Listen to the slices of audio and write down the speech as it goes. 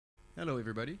Hello,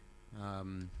 everybody.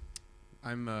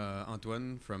 I'm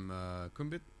Antoine from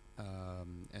Kumbit,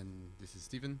 and this is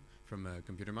Stephen from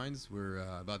Computer Minds. We're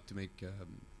about to make a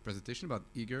presentation about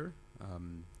Aegir.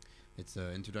 It's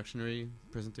an introductory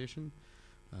presentation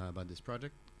about this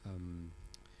project,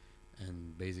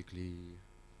 and basically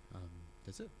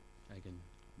that's it. I can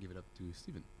give it up to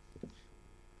Stephen.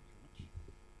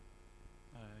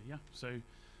 Yeah, so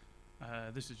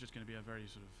this is just going to be a very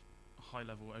sort of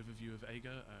high-level overview of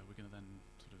Aegir. We're going to then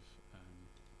sort of,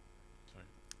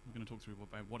 we're going to talk through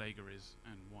what Aegir is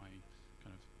and why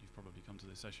kind of you've probably come to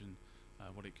this session,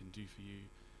 what it can do for you.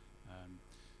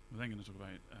 We're then going to talk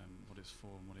about what it's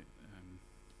for and what it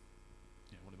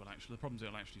will actually, the problems it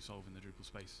will actually solve in the Drupal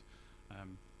space.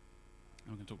 And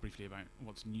we're going to talk briefly about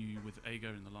what's new with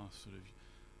Aegir in the last sort of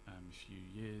few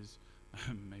years,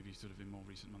 maybe sort of in more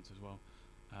recent months as well.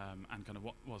 And kind of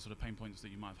what sort of pain points that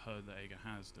you might have heard that Aegir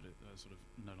has that are sort of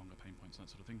no longer pain points,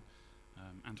 that sort of thing.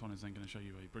 Antoine is then going to show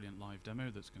you a brilliant live demo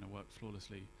that's going to work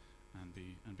flawlessly and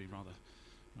be rather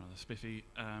spiffy.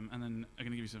 And then I'm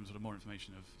going to give you some sort of more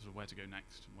information of sort of where to go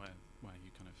next, where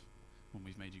you kind of, when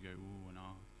we've made you go ooh and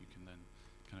ah, you can then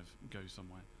kind of go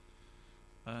somewhere.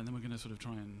 And then we're going to sort of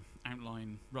try and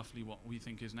outline roughly what we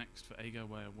think is next for Aegir,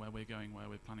 where we're going, where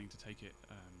we're planning to take it,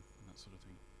 and that sort of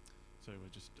thing. So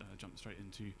we'll just jump straight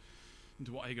into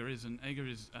what Aegir is. And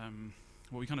Aegir is,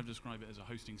 well, we kind of describe it as a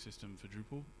hosting system for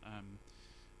Drupal.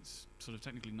 It's sort of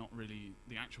technically not really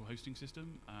the actual hosting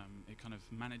system. It kind of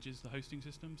manages the hosting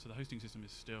system. So the hosting system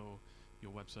is still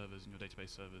your web servers and your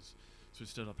database servers. So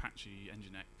it's still Apache,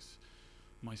 Nginx,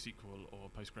 MySQL, or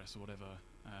Postgres, or whatever.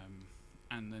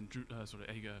 And then sort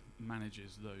of Aegir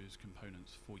manages those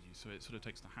components for you. So it sort of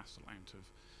takes the hassle out of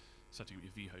setting up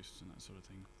your vhosts and that sort of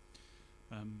thing.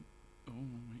 Oh,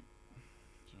 wait.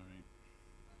 Sorry.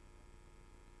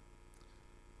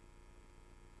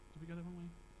 Did we go the wrong way?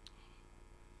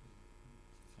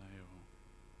 Fail.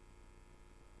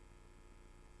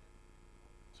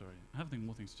 Sorry, I have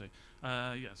more things to say.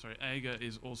 Yeah, sorry. Aegir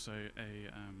is also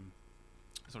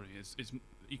is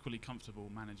equally comfortable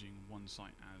managing one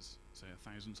site as, say,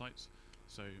 1,000 sites.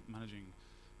 So managing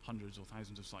hundreds or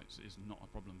thousands of sites is not a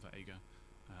problem for Aegir.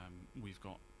 We've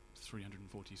got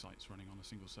 340 sites running on a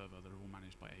single server that are all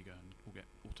managed by Aegir and will get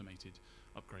automated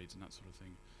upgrades and that sort of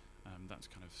thing. That's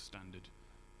kind of standard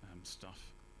stuff.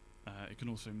 It can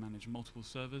also manage multiple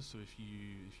servers, so if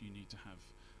you need to have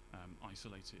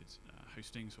isolated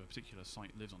hosting, so a particular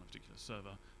site lives on a particular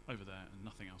server over there and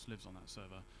nothing else lives on that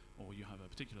server, or you have a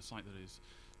particular site that is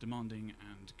demanding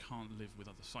and can't live with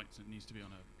other sites and it needs to be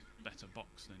on a better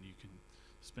box, then you can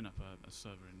spin up a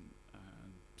server and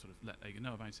sort of let Aegir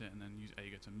know about it and then use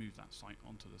Aegir to move that site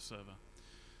onto the server.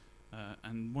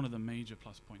 And one of the major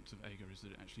plus points of Aegir is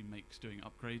that it actually makes doing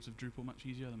upgrades of Drupal much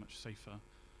easier, they're much safer.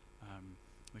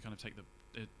 They kind of take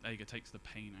Aegir takes the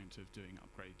pain out of doing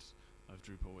upgrades of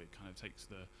Drupal. It kind of takes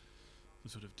the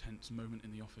sort of tense moment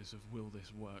in the office of will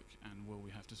this work and will we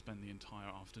have to spend the entire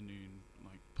afternoon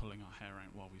like pulling our hair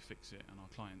out while we fix it and our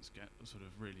clients get sort of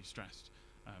really stressed.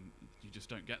 You just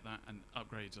don't get that, and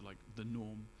upgrades are like the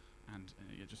norm, and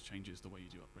it just changes the way you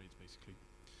do upgrades basically.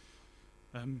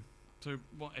 So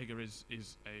what Aegir is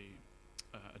a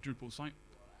Drupal site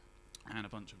and a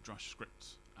bunch of Drush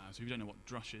scripts. So if you don't know what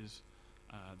Drush is,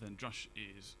 then Drush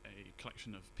is a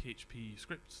collection of PHP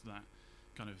scripts that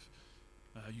kind of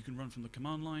you can run from the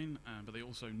command line, but they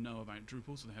also know about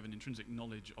Drupal, so they have an intrinsic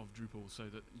knowledge of Drupal so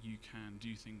that you can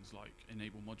do things like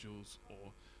enable modules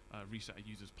or reset a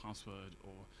user's password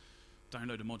or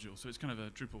download a module. So it's kind of a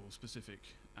Drupal specific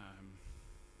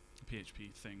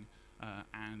PHP thing,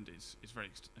 and it's very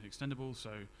extendable,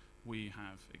 so we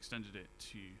have extended it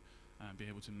to be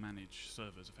able to manage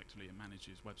servers effectively. It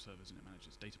manages web servers and it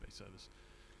manages database servers.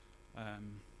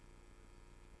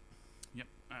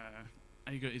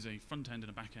 Aegir is a front end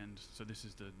and a back end, so this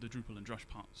is the Drupal and Drush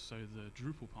parts. So the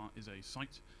Drupal part is a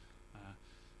site,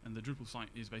 and the Drupal site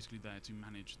is basically there to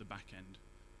manage the back end.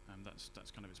 That's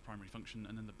kind of its primary function,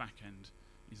 and then the back end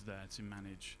is there to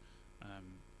manage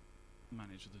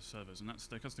the servers, and that's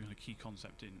the kind of key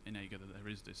concept in Aegir, that there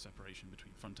is this separation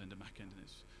between front end and back end, and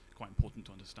it's quite important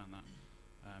to understand that.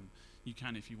 You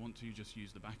can, if you want to, just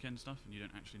use the back end stuff, and you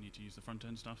don't actually need to use the front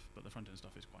end stuff, but the front end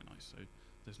stuff is quite nice, so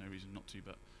there's no reason not to.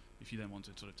 But if you then want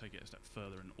to sort of take it a step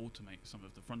further and automate some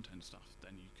of the front end stuff,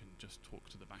 then you can just talk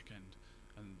to the back end,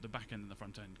 and the back end and the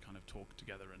front end kind of talk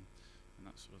together and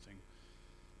that sort of thing.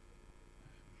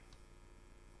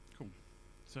 Cool.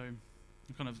 So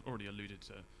I've kind of already alluded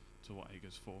to what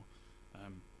Aegir's for.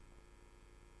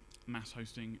 Mass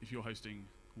hosting, if you're hosting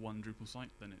one Drupal site,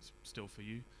 then it's still for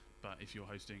you, but if you're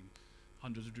hosting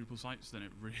hundreds of Drupal sites, then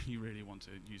it really want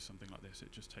to use something like this.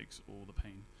 It just takes all the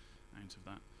pain out of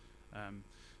that.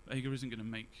 Aegir isn't going to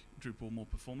make Drupal more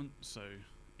performant, so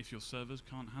if your servers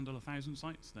can't handle 1,000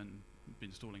 sites, then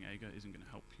installing Aegir isn't going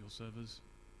to help your servers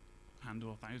handle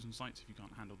 1,000 sites. If you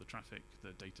can't handle the traffic, the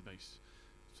database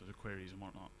sort of queries and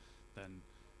whatnot, then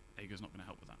Aegir's not going to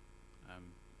help with that.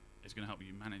 It's going to help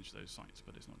you manage those sites,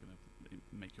 but it's not going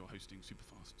to make your hosting super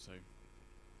fast. So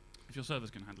if your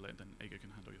servers can handle it, then Aegir can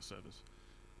handle your servers.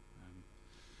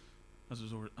 As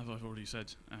I've already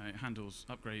said, it handles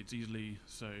upgrades easily,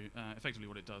 so effectively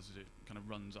what it does is it kind of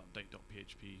runs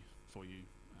update.php for you,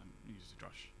 uses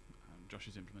Drush,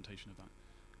 Drush's implementation of that.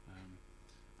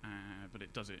 But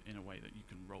it does it in a way that you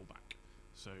can roll back.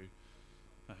 So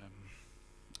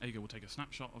Aegir will take a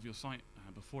snapshot of your site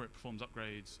before it performs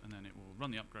upgrades, and then it will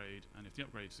run the upgrade, and if the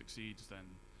upgrade succeeds, then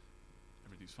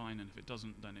everything's fine, and if it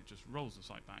doesn't, then it just rolls the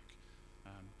site back,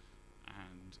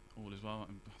 and all is well.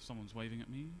 And someone's waving at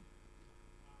me.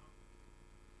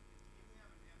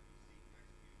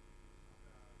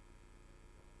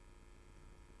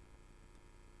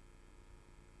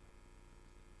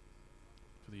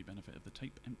 For the benefit of the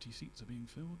tape, empty seats are being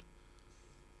filled.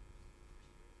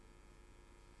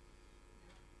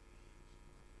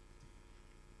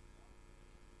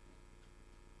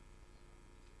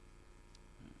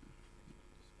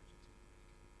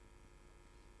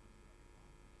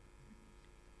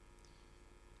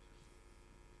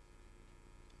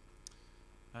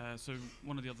 So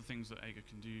one of the other things that Aegir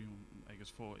can do, Aegir's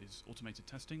for, is automated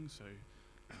testing. So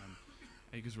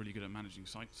Aegir's really good at managing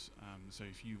sites. So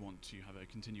if you want to have a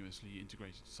continuously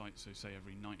integrated site, so say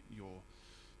every night your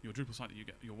Drupal site that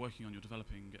you're working on, you're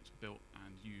developing, gets built,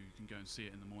 and you can go and see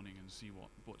it in the morning and see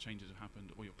what changes have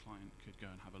happened, or your client could go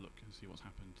and have a look and see what's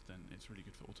happened, then it's really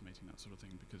good for automating that sort of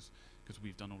thing, because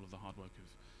we've done all of the hard work of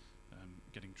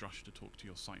getting Drush to talk to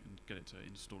your site and get it to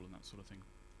install and that sort of thing.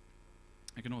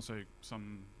 It can also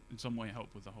in some way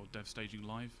help with the whole dev staging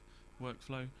live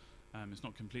workflow. It's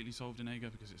not completely solved in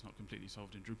Aegir because it's not completely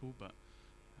solved in Drupal, but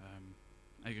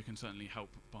Aegir can certainly help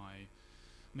by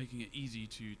making it easy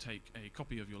to take a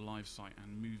copy of your live site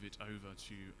and move it over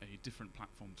to a different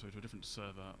platform, so to a different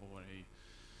server or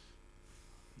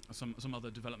some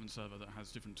other development server that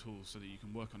has different tools, so that you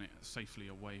can work on it safely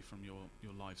away from your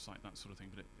live site, that sort of thing.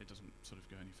 But it doesn't sort of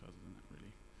go any further than that,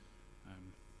 really.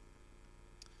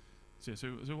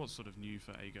 So what's sort of new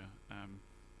for Aegir?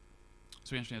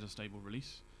 So we actually had a stable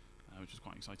release, which was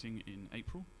quite exciting, in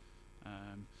April. There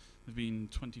have been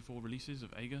 24 releases of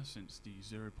Aegir since the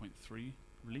 0.3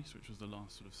 release, which was the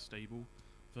last sort of stable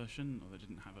version, or they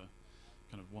didn't have a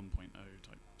kind of 1.0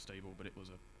 type stable, but it was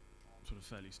a sort of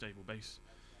fairly stable base.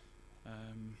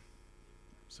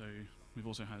 So we've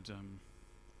also had a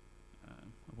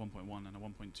 1.1 and a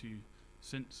 1.2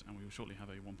 since, and we will shortly have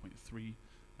a 1.3.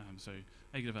 So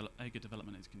Aegir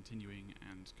development is continuing,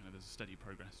 and kind of there's a steady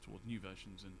progress towards new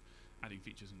versions and adding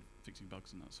features and fixing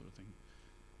bugs and that sort of thing.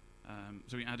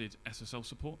 So we added SSL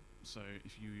support. So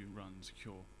if you run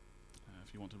secure,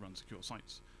 if you want to run secure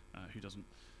sites, who doesn't,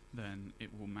 then it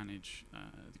will manage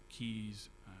the keys.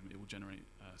 It will generate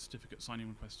certificate signing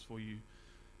requests for you,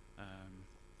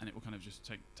 and it will kind of just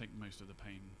take most of the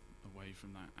pain away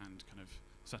from that, and kind of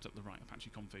set up the right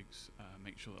Apache configs,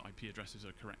 make sure that IP addresses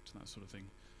are correct, that sort of thing,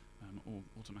 all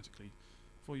automatically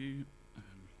for you.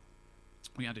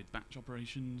 We added batch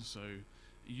operations, so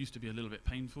it used to be a little bit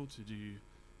painful to do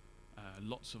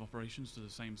lots of operations to the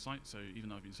same site. So even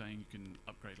though I've been saying you can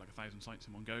upgrade like 1,000 sites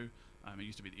in one go, it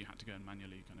used to be that you had to go and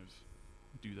manually kind of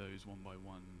do those one by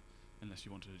one, unless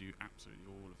you wanted to do absolutely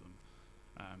all of them.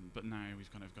 But now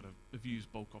we've kind of got a views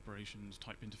bulk operations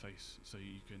type interface, so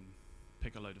you can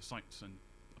pick a load of sites and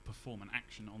perform an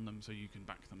action on them, so you can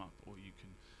back them up, or you can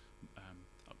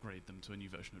upgrade them to a new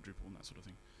version of Drupal and that sort of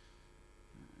thing.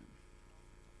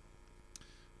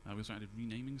 We also added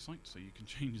renaming sites, so you can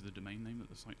change the domain name that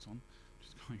the site's on, which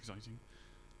is quite exciting.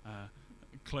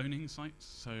 Cloning sites,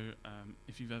 so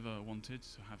if you've ever wanted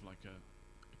to have like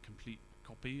a complete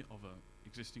copy of an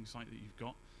existing site that you've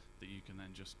got, that you can then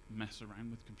just mess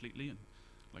around with completely and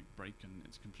like break, and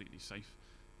it's completely safe,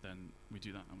 then we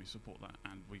do that, and we support that,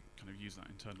 and we kind of use that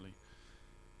internally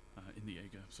in the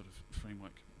Aegir sort of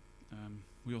framework.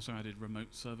 We also added remote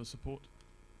server support,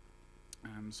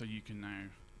 so you can now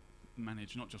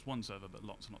manage not just one server but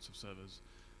lots and lots of servers,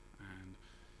 and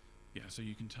yeah, so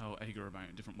you can tell Aegir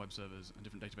about different web servers and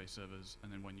different database servers,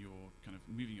 and then when you're kind of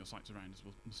moving your sites around, as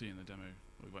we'll see in the demo,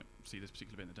 or we won't see this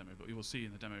particular bit in the demo, but we will see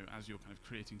in the demo, as you're kind of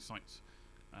creating sites,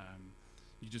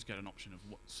 you just get an option of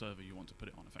what server you want to put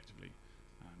it on effectively,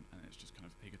 and it's just kind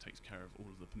of Aegir takes care of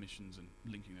all of the permissions and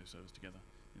linking those servers together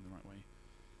in the right way.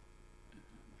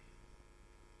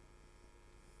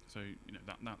 So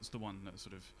that's the one that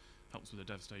sort of helps with the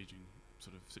dev staging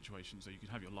sort of situation. So you could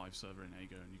have your live server in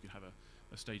Aegir, and you could have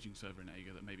a staging server in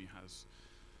Aegir that maybe has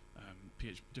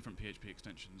different PHP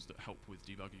extensions that help with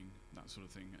debugging, that sort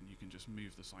of thing, and you can just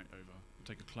move the site over,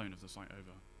 take a clone of the site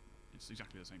over. It's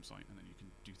exactly the same site, and then you can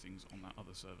do things on that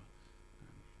other server.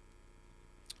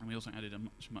 And we also added a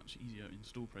much easier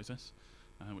install process,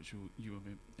 which you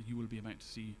will be about to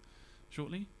see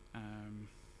shortly.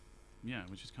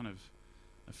 Which is kind of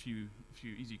a few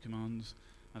easy commands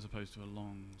as opposed to a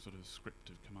long sort of script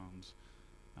of commands,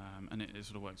 and it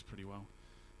sort of works pretty well.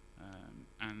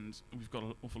 And we've got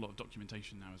an awful lot of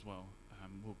documentation now as well.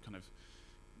 We'll kind of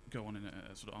go on in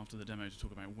a sort of after the demo to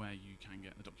talk about where you can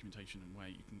get the documentation and where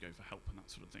you can go for help and that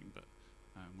sort of thing. But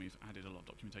we've added a lot of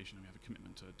documentation, and we have a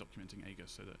commitment to documenting Aegir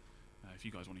so that if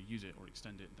you guys want to use it or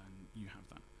extend it, then you have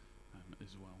that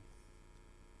as well.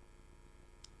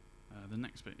 The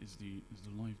next bit is the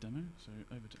live demo. So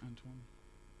over to Antoine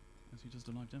as he does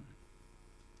the live demo.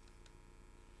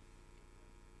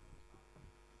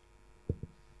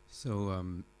 So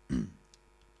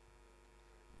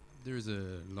there's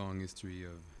a long history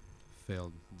of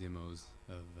failed demos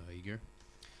of Aegir.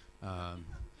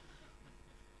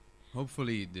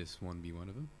 Hopefully this won't be one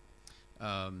of them.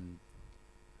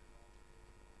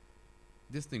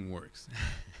 This thing works,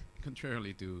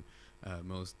 contrarily to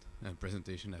most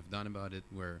presentation I've done about it,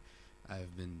 where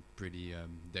I've been pretty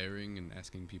daring and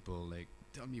asking people like,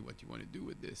 tell me what you want to do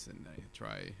with this, and I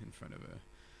try in front of a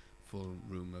full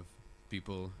room of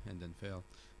people and then fail.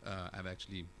 I've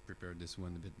actually prepared this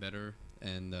one a bit better,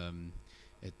 and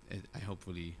I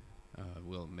hopefully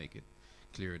will make it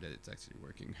clear that it's actually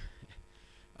working.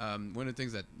 One of the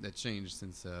things that changed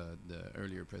since the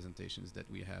earlier presentations, that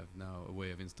we have now a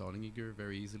way of installing Aegir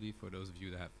very easily. For those of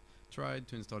you that have tried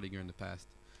to install Aegir in the past,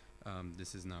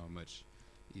 this is now much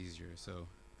easier. So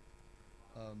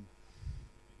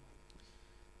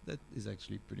that is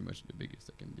actually pretty much the biggest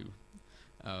I can do.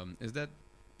 Is that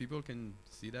people can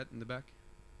see that in the back?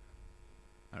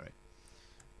 All right.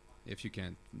 If you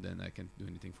can't, then I can't do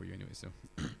anything for you anyway, so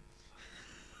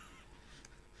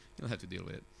you'll have to deal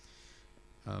with it.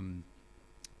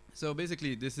 So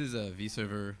basically, this is a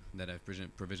vServer that I've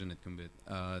provisioned at Combit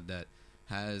that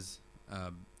has,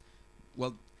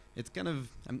 well, it's kind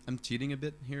of, I'm cheating a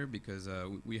bit here because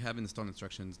we have install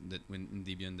instructions that when in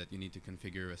Debian that you need to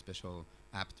configure a special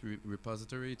apt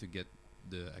repository to get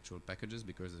the actual packages,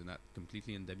 because they're not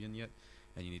completely in Debian yet,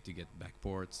 and you need to get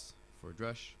backports for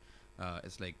Drush.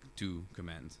 It's like 2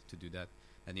 commands to do that.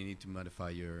 And you need to modify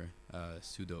your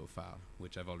sudo file,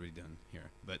 which I've already done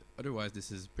here. But otherwise,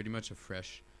 this is pretty much a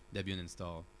fresh Debian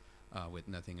install with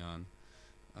nothing on.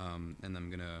 And I'm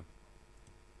gonna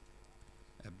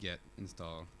apt-get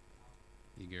install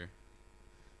Aegir.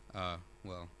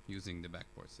 Well, using the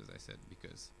backports, as I said,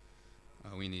 because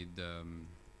we need the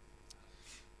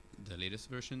latest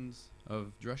versions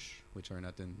of Drush, which are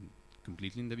not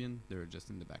completely in Debian. They're just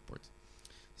in the backports.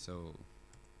 So,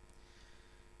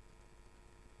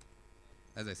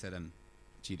 as I said, I'm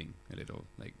cheating a little.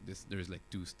 Like this, there's like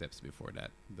 2 steps before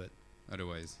that, but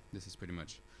otherwise, this is pretty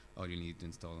much all you need to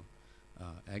install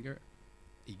Aegir.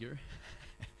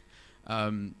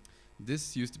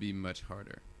 This used to be much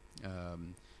harder.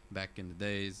 Back in the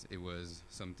days, it was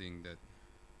something that.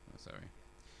 Oh, sorry,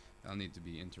 I'll need to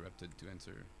be interrupted to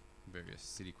answer various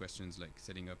silly questions like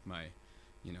setting up my,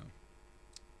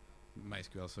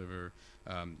 MySQL server.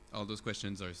 All those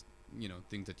questions are,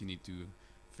 things that you need to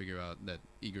figure out that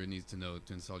Aegir needs to know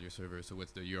to install your server. So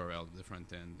what's the URL of the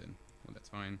front end? And well, that's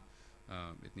fine.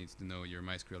 It needs to know your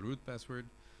MySQL root password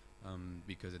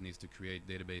because it needs to create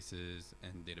databases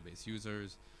and database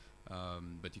users.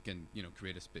 But you can,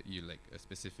 create a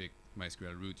specific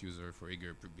MySQL root user for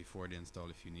Aegir before the install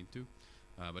if you need to.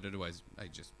 But otherwise, I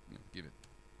just give it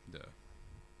the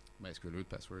MySQL root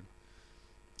password.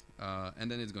 And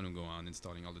then it's going to go on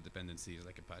installing all the dependencies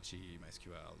like Apache,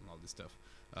 MySQL, and all this stuff.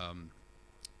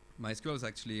 MySQL is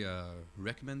actually a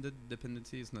recommended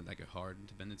dependency. It's not like a hard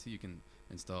dependency. You can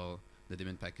install the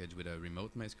Debian package with a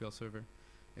remote MySQL server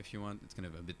if you want. It's kind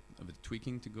of a bit of a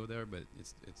tweaking to go there, but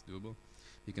it's doable.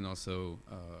 You can also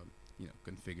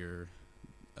configure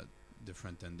the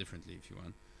front end differently if you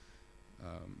want,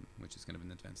 which is kind of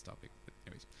an advanced topic. But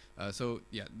anyways, so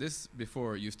yeah, this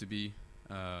before used to be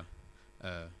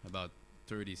about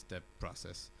 30-step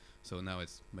process. So now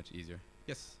it's much easier.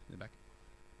 Yes, in the back.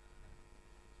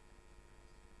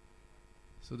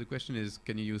 So the question is,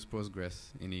 can you use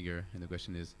Postgres in Aegir? And the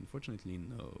question is, unfortunately,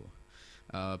 no.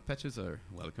 Patches are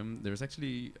welcome. There's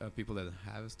actually people that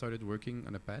have started working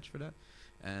on a patch for that,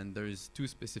 and there's 2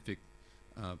 specific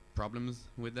problems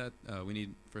with that. We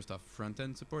need first off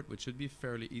front-end support, which should be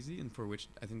fairly easy, and for which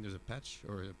I think there's a patch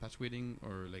or a patch waiting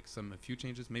or like a few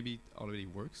changes. Maybe it already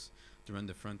works to run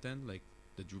the front end, like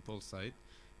the Drupal site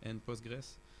and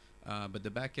Postgres. But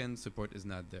the back-end support is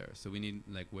not there, so we need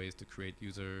like ways to create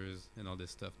users and all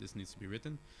this stuff. This needs to be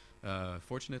written.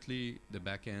 Fortunately, the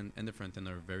back-end and the front-end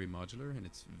are very modular, and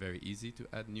it's very easy to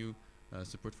add new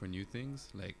support for new things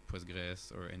like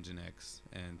Postgres or Nginx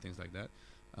and things like that.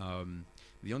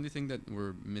 The only thing that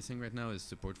we're missing right now is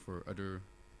support for other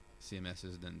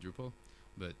CMSs than Drupal,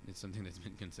 but it's something that's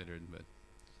been considered, but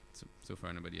so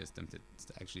far nobody has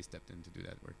actually stepped in to do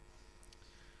that work.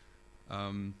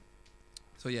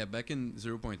 So yeah, back in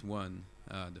 0.1,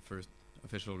 the first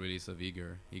official release of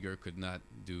Aegir could not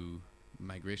do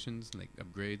migrations, like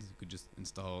upgrades. It could just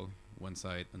install one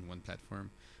site on one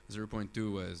platform.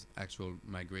 0.2 was actual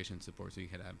migration support, so you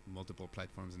could have multiple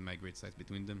platforms and migrate sites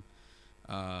between them.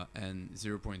 And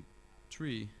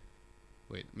 0.3,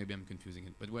 wait, maybe I'm confusing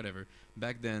it, but whatever.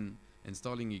 Back then,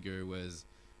 installing Aegir was,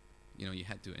 you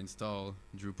had to install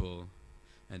Drupal,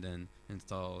 and then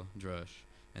install Drush,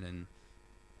 and then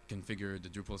configure the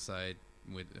Drupal site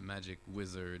with a magic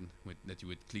wizard that you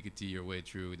would clickety your way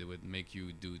through that would make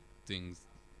you do things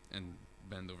and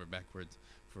bend over backwards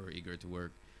for Aegir to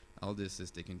work. All this is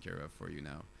taken care of for you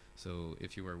now. So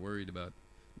if you are worried about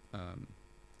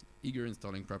Aegir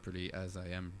installing properly, as I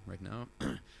am right now,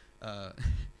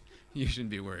 you shouldn't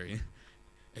be worried.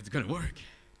 It's gonna work.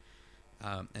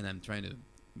 And I'm trying to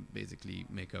basically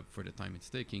make up for the time it's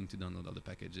taking to download all the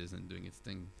packages and doing its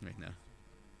thing right now.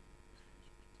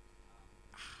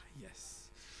 Yes.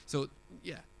 So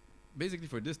yeah, basically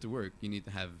for this to work, you need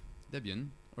to have Debian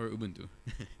or Ubuntu.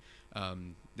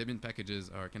 Debian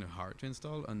packages are kind of hard to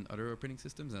install on other operating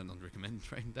systems, and I don't recommend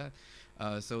trying that.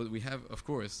 So we have, of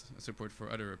course, support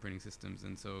for other operating systems,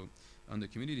 and so on the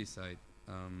community side,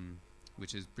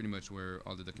 which is pretty much where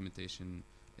all the documentation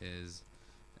is,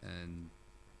 and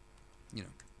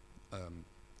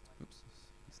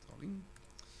installing.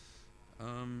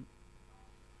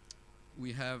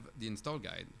 We have the install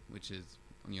guide, which is,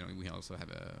 we also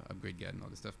have a upgrade guide and all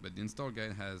this stuff, but the install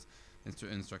guide has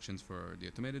instructions for the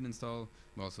automated install,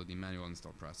 but also the manual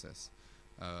install process,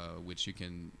 which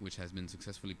has been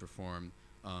successfully performed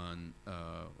on,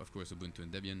 of course, Ubuntu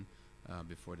and Debian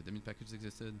before the Debian package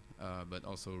existed, but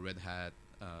also Red Hat,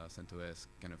 CentOS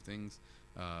kind of things.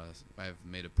 I've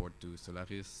made a port to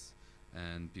Solaris,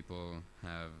 and people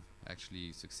have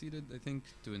actually succeeded, I think,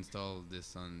 to install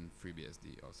this on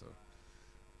FreeBSD also.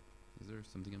 Is there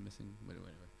something I'm missing? Whatever.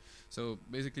 So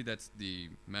basically that's the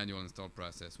manual install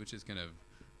process, which is kind of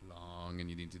long and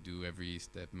you need to do every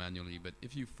step manually. But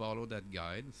if you follow that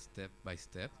guide step by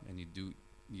step and you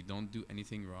don't do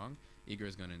anything wrong, Aegir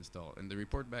is going to install. And the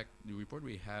report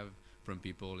we have from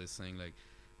people is saying like,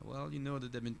 well, the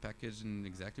Debian package didn't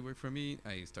exactly work for me.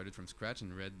 I started from scratch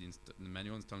and read the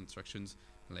manual install instructions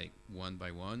like one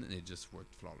by one, and it just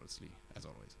worked flawlessly, as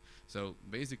always. So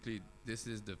basically, this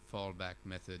is the fallback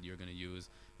method you're going to use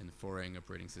in foreign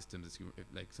operating systems. If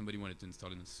like somebody wanted to install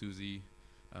it in SUSE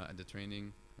at the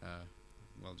training,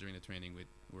 during the training,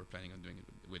 we're planning on doing it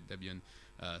with Debian.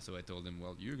 So I told him,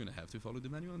 well, you're going to have to follow the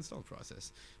manual install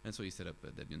process. And so he set up a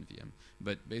Debian VM.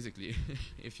 But basically,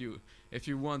 if you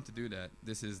want to do that,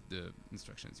 this is the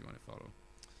instructions you want to follow.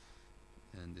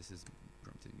 And this is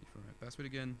prompting me for my password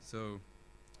again. So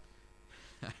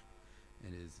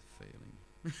it is failing.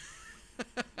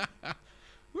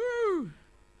 Woo!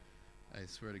 I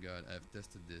swear to God, I've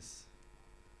tested this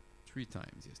 3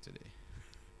 times yesterday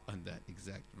on that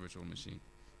exact virtual machine,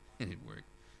 and it worked.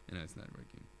 And now it's not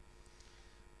working.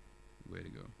 Way to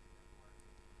go.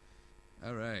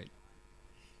 All right.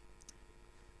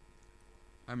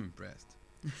 I'm impressed.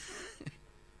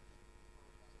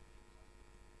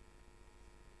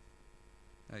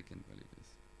 I can't believe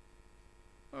this.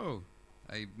 Oh,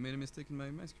 I made a mistake in my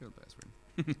MySQL password.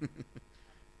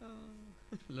 Oh,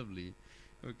 lovely.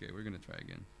 Okay, we're gonna try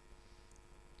again.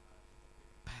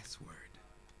 Password.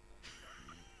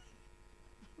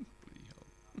 Bloody hell.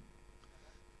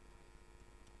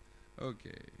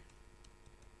 Okay.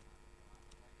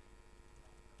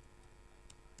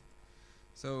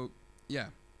 So, yeah,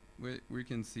 we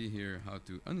can see here how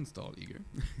to uninstall Aegir.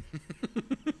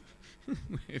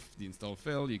 If the install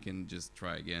failed, you can just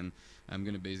try again. I'm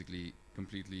going to basically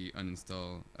completely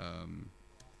uninstall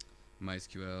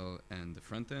MySQL and the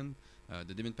front end.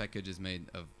 The Debian package is made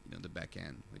of the back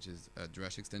end, which is a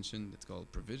Drush extension that's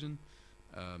called Provision,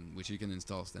 which you can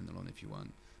install standalone if you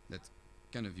want. That's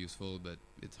kind of useful, but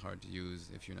it's hard to use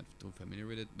if you're not too familiar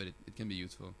with it, but it can be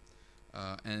useful.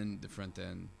 And the front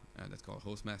end, that's called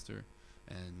Hostmaster,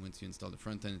 and once you install the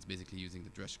front end, it's basically using the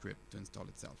Drush script to install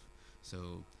itself.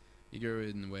 So Aegir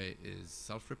in a way is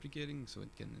self-replicating, so it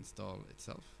can install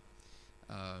itself,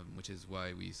 which is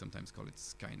why we sometimes call it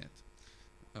Skynet.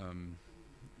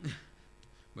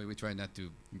 But we try not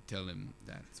to tell him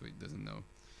that, so he doesn't know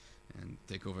and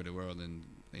take over the world and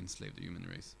enslave the human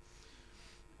race.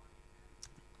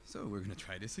 So we're gonna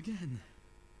try this again,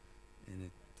 and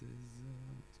it is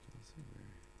server.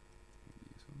 Maybe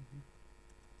use one here.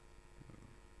 Oh.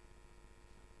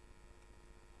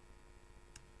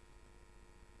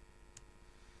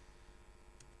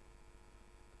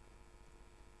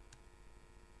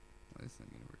 Well, that's not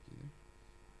gonna work either.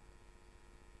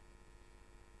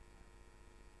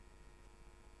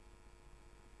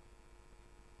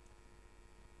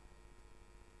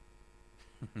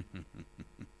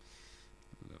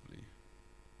 Lovely.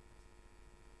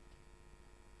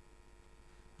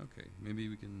 Okay, maybe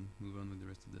we can move on with the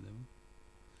rest of the demo,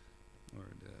 or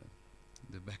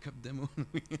the backup demo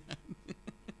we had.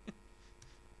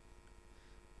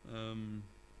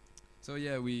 So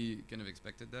yeah, we kind of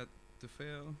expected that to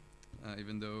fail,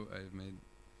 even though I've made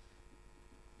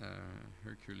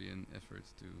Herculean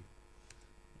efforts to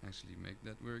actually make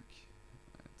that work.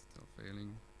 It's still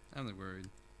failing. I'm not worried,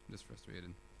 I'm just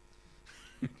frustrated.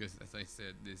 Because as I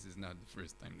said, this is not the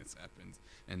first time this happens,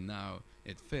 and now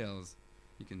it fails.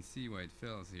 You can see why it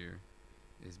fails here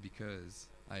is because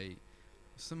I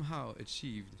somehow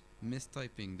achieved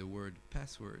mistyping the word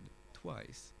password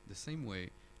twice the same way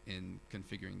in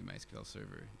configuring the MySQL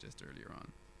server just earlier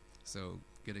on. So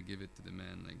gotta give it to the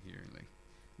man like here, like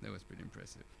that was pretty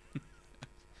impressive.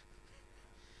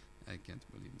 I can't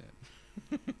believe that.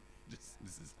 This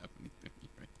is happening to me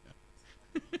right now.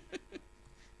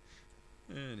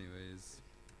 Anyways.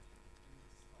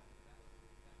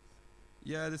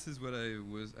 Yeah, this is what I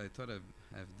thought I've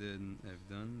done,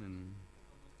 and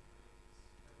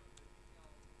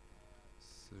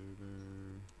server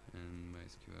and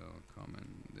MySQL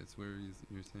common. That's where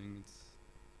you're saying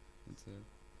it's at.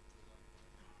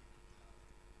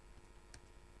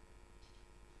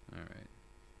 All right.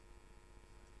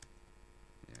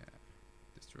 Yeah,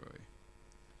 destroy.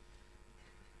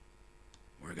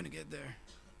 We're gonna get there.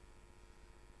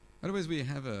 Otherwise, we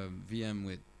have a VM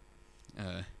with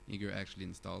Aegir actually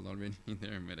installed already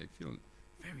there, but I feel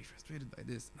very frustrated by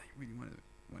this, and I really want it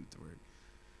to work.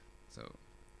 So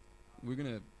we're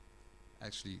gonna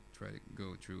actually try to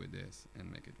go through with this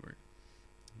and make it work,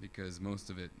 because most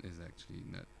of it is actually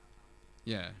not.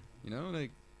 Yeah, you know,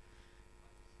 like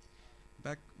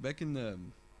back in the,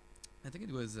 I think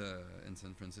it was in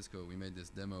San Francisco, we made this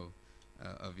demo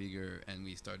of Aegir, and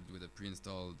we started with a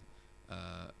pre-installed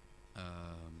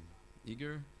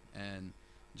Aegir, and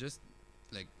just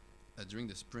like during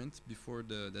the sprint before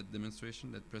that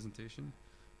demonstration, that presentation,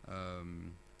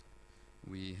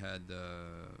 we had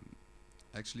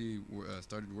actually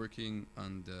started working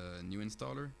on the new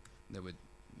installer that would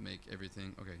make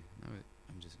everything okay. Now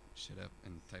I'm just shut up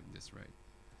and type this right.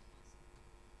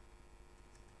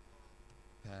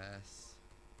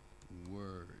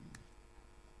 Password.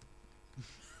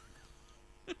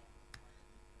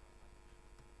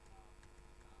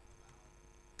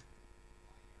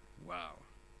 Wow.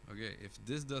 Okay, if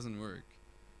this doesn't work,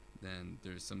 then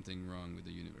there's something wrong with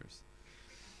the universe.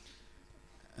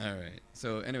 All right.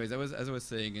 So, anyways, as I was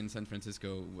saying, in San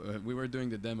Francisco, we were doing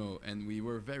the demo, and we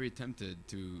were very tempted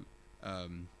to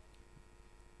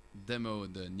demo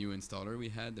the new installer we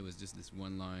had. There was just this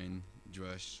one-line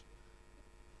Drush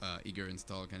Aegir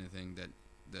install kind of thing that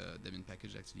the Debian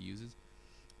package actually uses.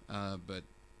 But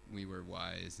we were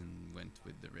wise and went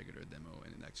with the regular demo,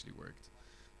 and it actually worked.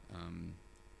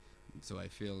 So I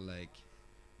feel like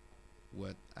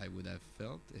what I would have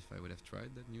felt if I would have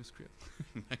tried that new script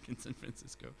back in San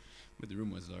Francisco, but the room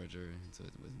was larger, so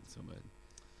it wasn't so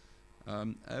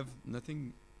bad. I have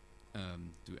nothing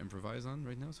to improvise on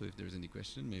right now, so if there's any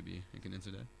question, maybe I can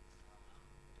answer that.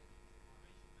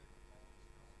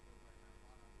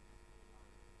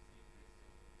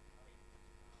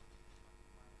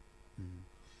 Mm.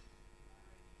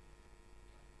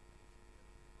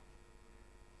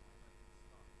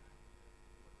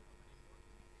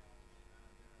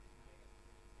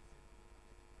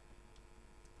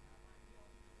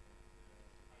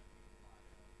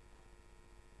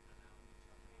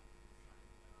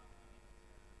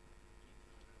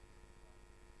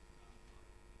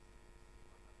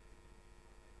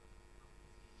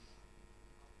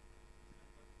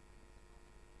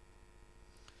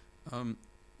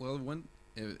 Well,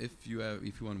 if you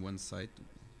want one site,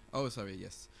 oh sorry,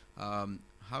 yes.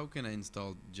 How can I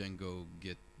install Django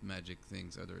Git magic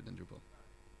things other than Drupal?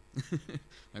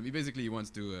 I mean, basically, he wants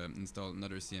to install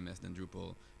another CMS than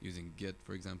Drupal using Git,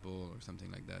 for example, or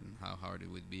something like that, and how hard it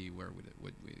would be. Where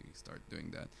would we start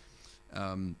doing that?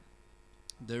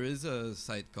 There is a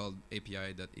site called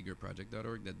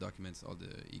api.eagirproject.org that documents all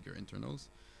the Eager internals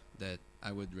that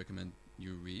I would recommend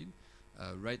you read.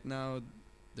 Right now,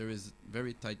 there is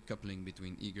very tight coupling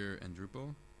between Eager and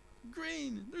Drupal.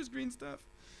 Green! There's green stuff!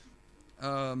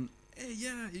 Hey,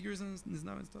 yeah, Eager is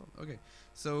now installed. Okay,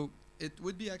 so it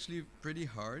would be actually pretty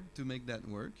hard to make that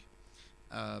work,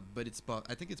 but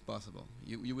I think it's possible.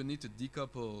 You would need to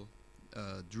decouple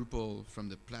Drupal from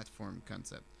the platform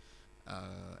concept.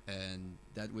 And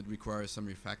that would require some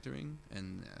refactoring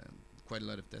and quite a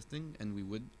lot of testing, and we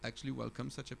would actually welcome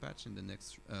such a patch in the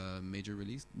next major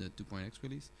release, the 2.x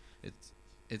release.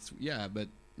 It's yeah, but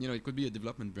you know, it could be a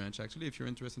development branch actually. If you're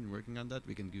interested in working on that,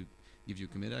 we can give you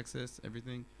commit access,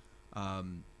 everything.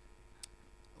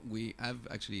 We have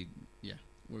actually, yeah,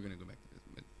 we're gonna go back to this,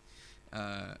 but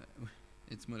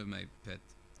it's one of my pet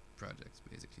projects,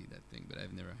 basically, that thing, but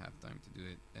I've never had time to do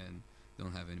it and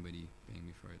don't have anybody paying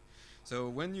me for it. So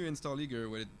when you install Eager,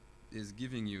 what it is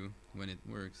giving you when it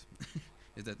works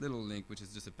is that little link, which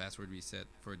is just a password reset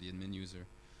for the admin user,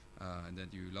 and then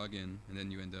you log in, and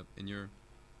then you end up in your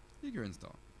Eager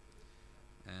install,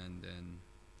 and then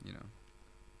you know,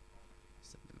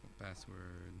 set the little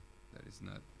password. That is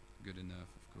not good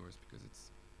enough, of course, because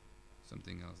it's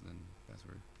something else than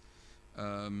password.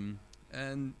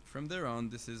 And from there on,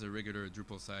 this is a regular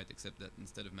Drupal site, except that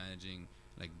instead of managing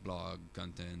like blog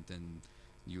content and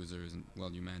users, and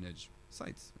well, you manage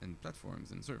sites and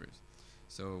platforms and servers.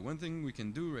 So one thing we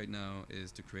can do right now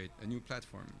is to create a new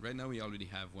platform. Right now we already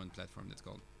have one platform that's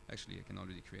called, actually I can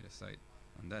already create a site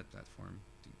on that platform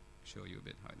to show you a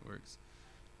bit how it works.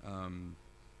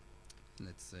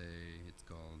 Let's say it's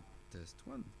called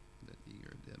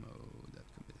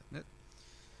test1.eagerdemo.copenhagen.net.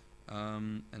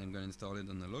 And I'm going to install it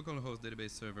on the localhost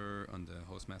database server on the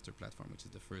hostmaster platform, which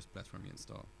is the first platform you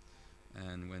install.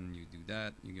 And when you do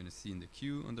that, you're going to see in the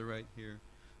queue on the right here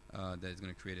that it's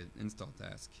going to create an install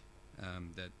task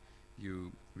that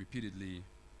you repeatedly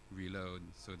reload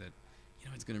so that you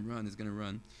know it's going to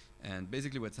run. And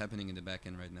basically what's happening in the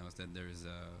backend right now is that there is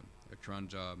a cron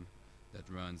job that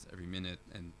runs every minute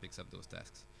and picks up those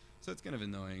tasks. So it's kind of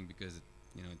annoying because it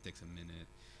takes a minute.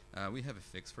 We have a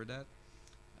fix for that.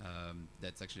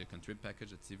 That's actually a contrib package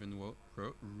that Steven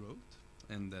wrote,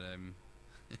 and that I'm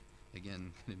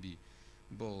again going to be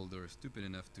bold or stupid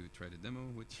enough to try to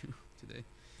demo with you today.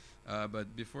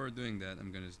 But before doing that,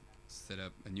 I'm going to set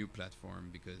up a new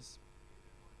platform because,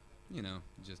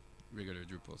 just regular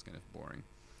Drupal is kind of boring.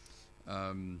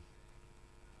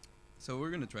 So we're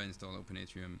going to try and install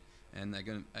OpenAtrium, and I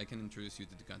can introduce you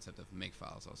to the concept of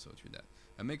makefiles also through that.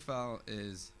 A makefile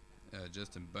is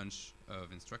just a bunch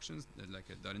of instructions, like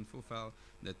a .info file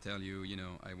that tell you,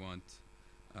 I want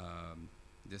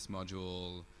this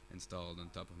module installed on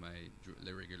top of my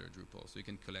regular Drupal. So you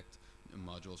can collect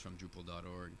modules from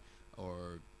Drupal.org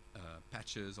or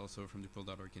patches also from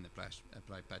Drupal.org. You can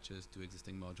apply patches to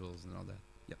existing modules and all that.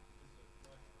 Yep.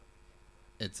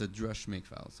 It's a Drush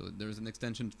makefile. So there's an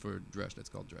extension for Drush that's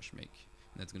called Drush make,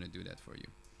 and that's going to do that for you.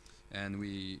 And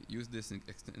we use this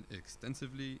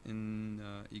extensively in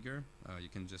Eager. You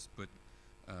can just put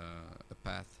a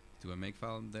path to a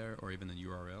makefile there, or even a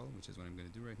URL, which is what I'm going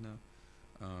to do right now.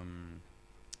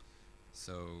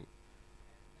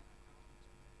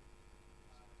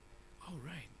 Oh,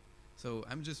 right. So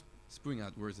I'm just spewing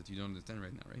out words that you don't understand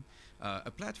right now, right?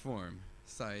 A platform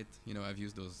site, I've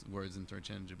used those words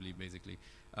interchangeably, basically.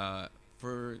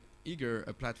 For Eager,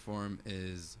 a platform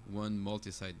is one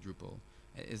multi-site Drupal.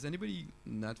 Is anybody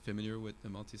not familiar with a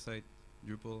multi-site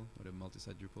Drupal? What a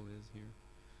multi-site Drupal is here?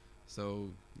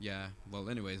 So yeah, well,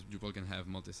 anyways, Drupal can have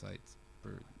multi-sites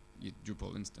per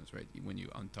Drupal instance, right? When you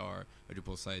untar a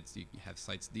Drupal site, you have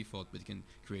sites default, but you can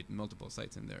create multiple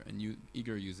sites in there. And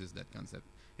Eager uses that concept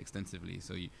extensively.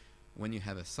 So when you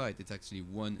have a site, it's actually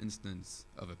one instance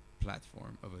of a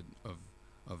platform of a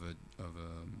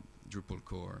Drupal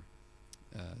core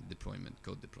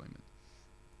code deployment.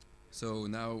 So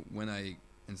now when I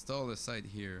install a site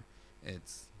here,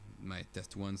 it's my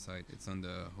test1 site. It's on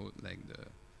the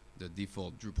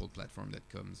default Drupal platform that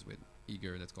comes with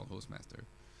Eager that's called Hostmaster.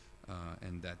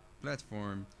 And that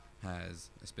platform has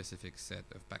a specific set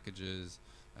of packages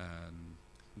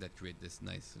that create this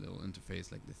nice little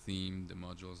interface, like the theme, the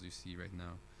modules you see right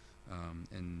now.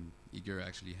 And Eager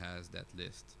actually has that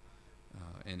list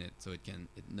in it, so it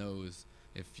knows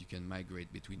if you can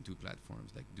migrate between two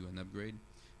platforms, like do an upgrade.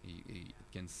 It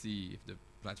can see if the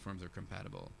platforms are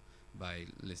compatible by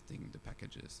listing the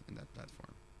packages in that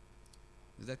platform.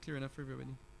 Is that clear enough for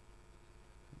everybody?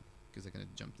 because I kind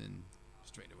of jumped in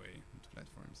straight away into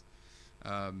platforms.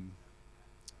 Um,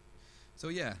 so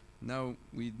yeah, now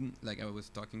we didn't, like I was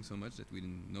talking so much that we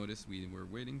didn't notice we were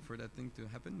waiting for that thing to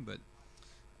happen, but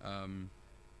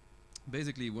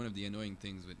basically one of the annoying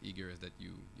things with Aegir is that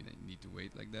you need to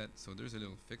wait like that. So there's a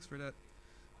little fix for that,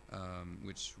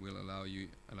 which will allow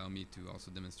me to also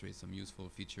demonstrate some useful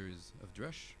features of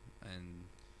Drush and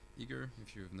Aegir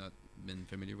if you've not been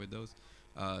familiar with those.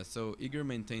 So Aegir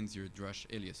maintains your Drush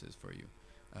aliases for you.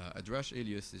 A Drush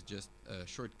alias is just a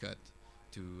shortcut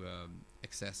to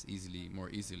access more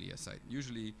easily a site.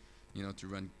 Usually, to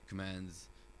run commands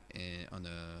on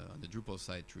the Drupal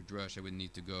site through Drush, I would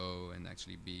need to go and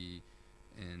actually be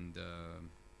in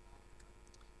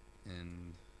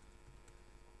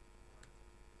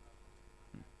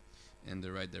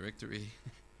the right directory,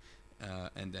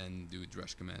 and then do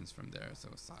Drush commands from there.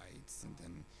 So sites and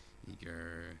then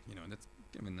Aegir, that's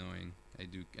kind of annoying. I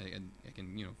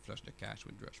can flush the cache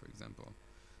with Drush, for example,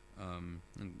 and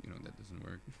that doesn't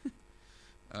work.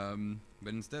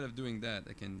 But instead of doing that,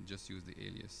 I can just use the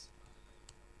alias.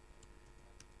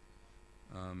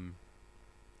 Right, I'm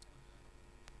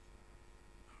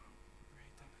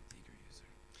not the Aegir user.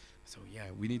 So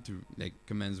yeah, we need to,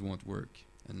 commands won't work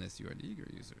unless you are the Aegir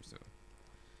user, so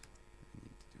I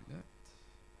need to do that.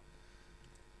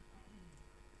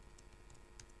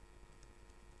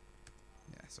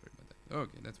 Yeah, sorry about that.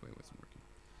 Okay, that's why it wasn't working.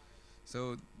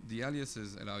 So the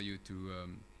aliases allow you to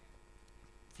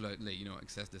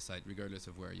access the site regardless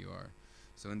of where you are.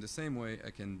 So in the same way,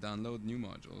 I can download new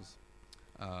modules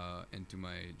into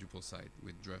my Drupal site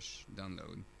with Drush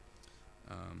download.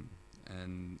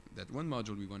 And that one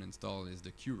module we want to install is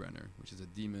the queue runner, which is a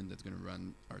daemon that's going to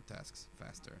run our tasks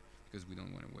faster because we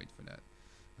don't want to wait for that.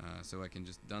 So I can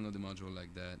just download the module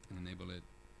like that and enable it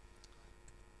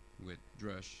with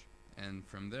Drush. And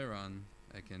from there on,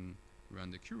 I can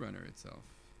run the queue runner itself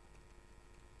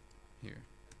here,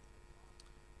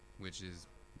 which is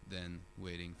then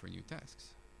waiting for new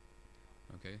tasks.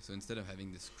 Okay, so instead of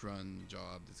having this cron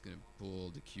job that's going to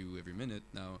pull the queue every minute,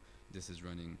 now this is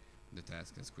running the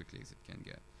task as quickly as it can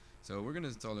get. So we're going to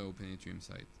install the Open Atrium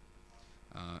site.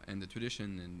 And the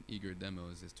tradition in Aegir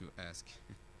demos is to ask,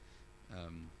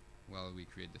 while we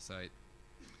create the site,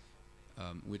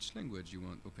 which language you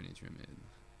want Open Atrium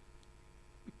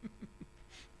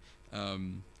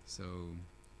in. So,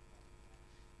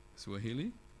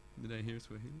 Swahili? Did I hear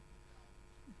Swahili?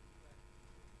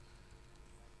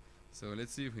 So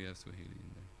let's see if we have Swahili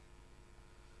in there.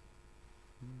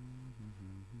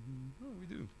 Oh, we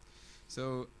do.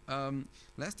 So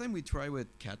last time we tried with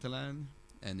Catalan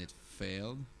and it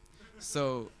failed.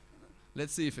 So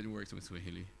let's see if it works with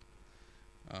Swahili.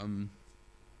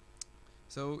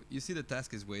 So you see the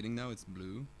task is waiting now, it's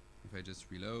blue. If I just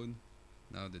reload,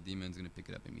 now the daemon's going to pick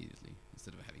it up immediately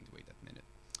instead of having to wait that minute.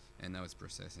 And now it's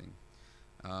processing.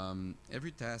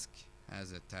 Every task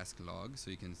has a task log,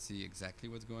 so you can see exactly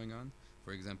what's going on.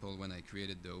 For example, when I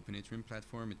created the Open Atrium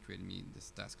platform, it created me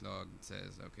this task log. It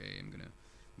says, okay, I'm going to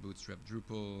bootstrap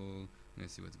Drupal. I'm going to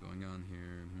see what's going on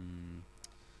here.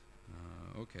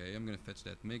 Okay, I'm going to fetch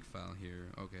that make file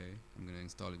here. Okay, I'm going to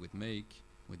install it with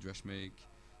Drush make,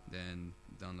 then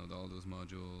download all those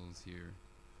modules here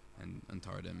and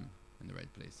untar them in the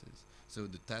right places. So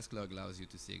the task log allows you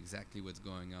to see exactly what's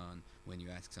going on when you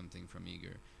ask something from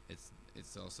Aegir.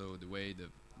 It's also the way the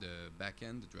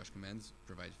backend, the Drush commands,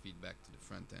 provide feedback to the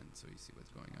front end, so you see what's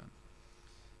going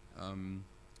on.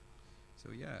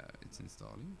 So yeah, it's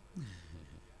installing,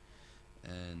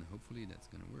 and hopefully that's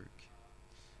gonna work.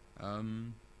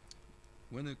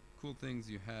 One of the cool things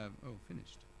you have,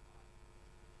 finished.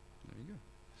 There you go.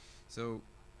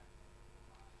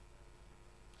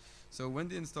 So when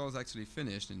the install is actually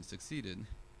finished and succeeded,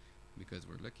 because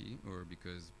we're lucky, or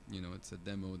because it's a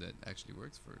demo that actually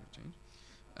works for a change,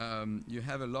 you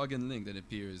have a login link that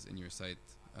appears in your site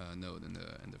node in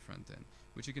the front end,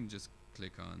 which you can just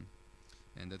click on,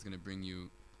 and that's going to bring you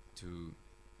to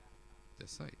the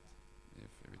site if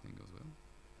everything goes well.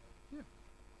 Yeah.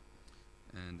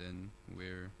 And then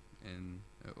we're in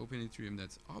Open Atrium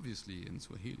that's obviously in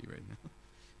Swahili right now.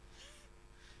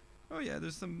 Oh yeah,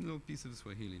 there's some little piece of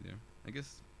Swahili there. I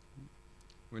guess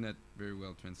we're not very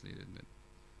well translated, but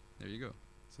there you go.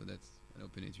 So that's an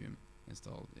Open Atrium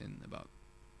installed in about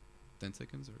 10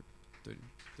 seconds or 30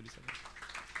 seconds.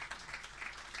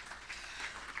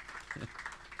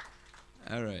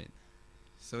 All right.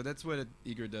 So that's what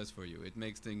Aegir does for you. It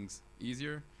makes things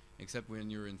easier, except when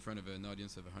you're in front of an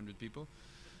audience of 100 people.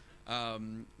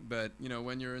 But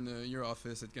when you're in your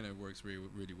office, it kind of works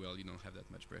really well. You don't have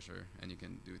that much pressure, and you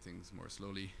can do things more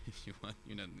slowly if you want.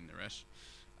 You're not in a rush.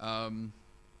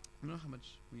 I don't know how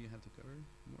much we have to cover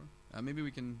more. Maybe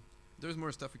we can. There's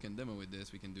more stuff we can demo with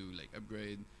this. We can do like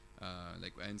upgrade.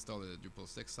 Like I installed a Drupal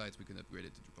 6 site. We can upgrade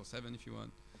it to Drupal 7 if you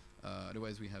want.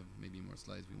 Otherwise, we have maybe more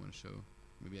slides we want to show.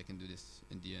 Maybe I can do this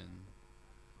in the end.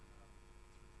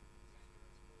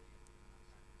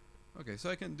 Okay, so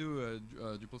I can do a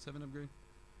Drupal 7 upgrade.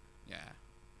 Yeah.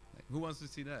 Like, who wants to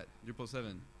see that? Drupal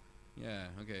 7. Yeah.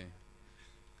 Okay.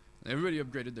 Everybody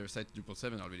upgraded their site to Drupal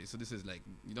 7 already, so this is like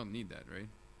you don't need that, right?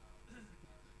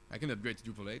 I can upgrade to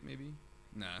Drupal 8 maybe.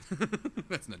 Nah,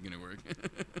 that's not gonna work.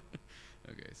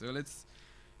 Okay, so let's.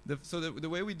 The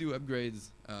way we do upgrades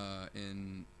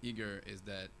in Aegir is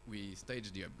that we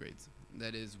stage the upgrades.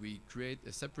 That is, we create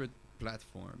a separate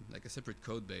platform, like a separate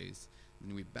code base,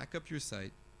 then we back up your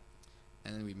site,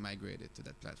 and then we migrate it to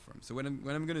that platform. So what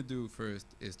I'm gonna do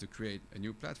first is to create a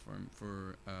new platform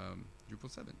for Drupal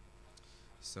 7.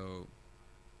 So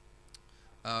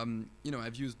you know,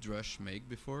 I've used drush make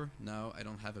before. Now I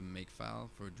don't have a make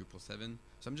file for Drupal 7,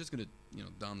 so I'm just gonna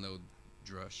download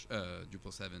drush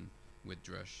Drupal 7 with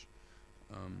drush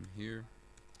here,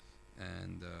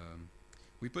 and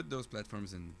we put those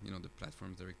platforms in the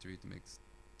platforms directory to make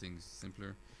things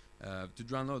simpler. To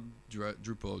download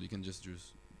Drupal, you can just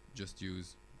use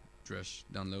drush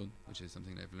download, which is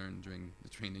something I've learned during the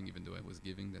training, even though I was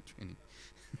giving that training.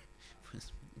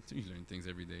 You learn things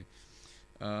every day.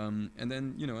 And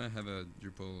then I have a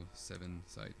Drupal 7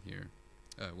 site here.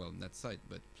 Well, not site,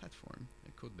 but platform,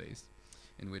 a code base,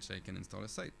 in which I can install a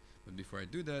site. But before I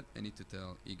do that, I need to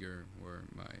tell Aegir where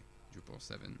my Drupal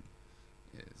 7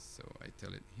 is. So I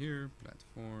tell it here,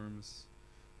 platforms,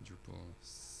 Drupal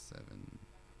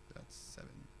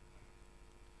 7.7.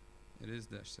 It is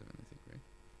 -7, I think, right?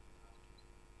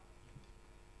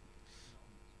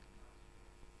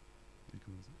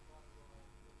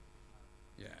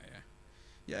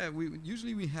 Yeah, we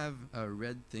usually have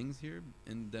red things here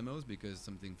in demos because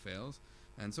something fails,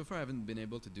 and so far I haven't been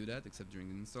able to do that except during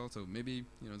the install. So maybe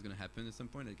it's gonna happen at some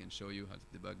point. I can show you how to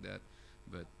debug that,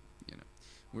 but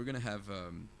we're gonna have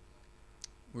well,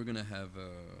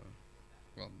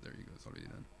 there you go, it's already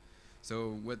done.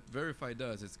 So what verify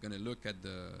does, it's gonna look at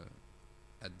the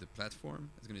platform.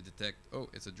 It's gonna detect, oh,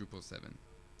 it's a Drupal 7.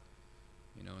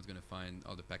 It's gonna find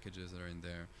all the packages that are in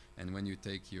there, and when you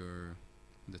take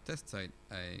the test site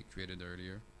I created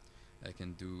earlier, I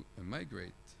can do a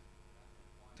migrate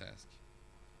task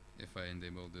if I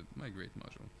enable the migrate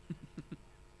module.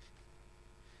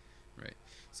 Right.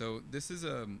 So this is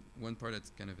one part that's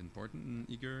kind of important in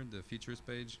Aegir, the features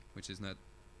page, which is not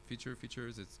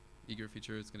features, it's Aegir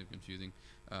features. It's kind of confusing,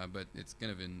 but it's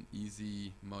kind of an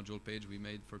easy module page we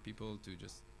made for people to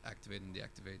just activate and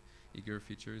deactivate Aegir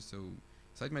features. So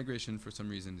site migration for some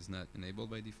reason is not enabled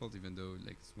by default, even though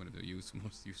it's one of the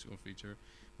most useful feature.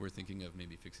 We're thinking of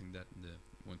maybe fixing that in the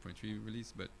 1.3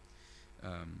 release, but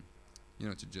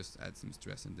to just add some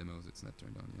stress in demos, it's not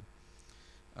turned on yet.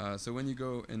 So when you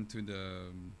go into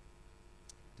the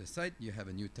site, you have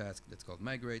a new task that's called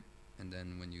migrate, and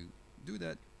then when you do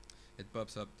that, it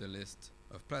pops up the list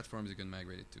of platforms you can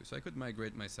migrate it to. So I could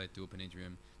migrate my site to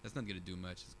OpenAtrium. That's not going to do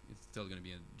much. It's still going to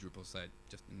be a Drupal site,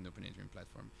 just an OpenAtrium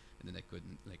platform. And then I could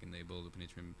enable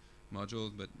OpenAtrium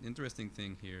modules. But the interesting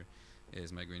thing here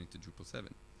is migrating to Drupal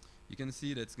 7. You can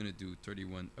see that it's going to do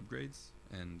 31 upgrades,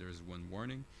 and there's one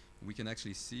warning. We can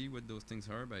actually see what those things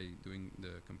are by doing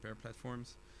the compare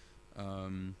platforms.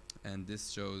 And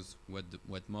this shows what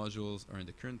modules are in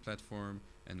the current platform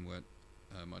and what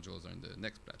modules are in the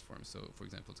next platform. So for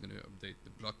example, it's going to update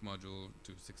the block module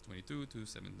to 622 to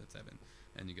 7.7,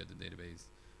 and you get the database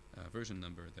version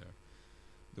number there.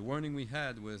 The warning we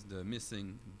had was the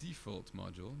missing default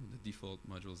module. The default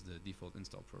module is the default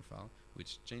install profile,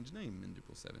 which changed name in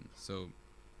Drupal 7. So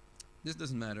this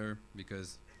doesn't matter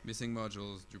because missing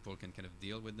modules, Drupal can kind of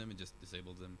deal with them. It just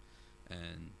disables them,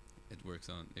 and it works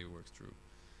through.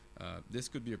 This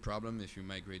could be a problem if you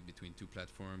migrate between two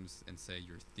platforms and say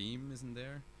your theme isn't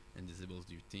there and disables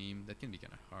your theme. That can be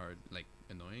kind of hard, like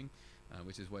annoying,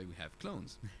 which is why we have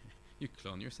clones. You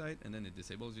clone your site and then it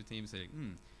disables your theme, say,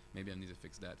 maybe I need to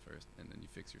fix that first, and then you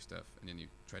fix your stuff, and then you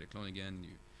try to clone again,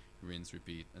 you rinse,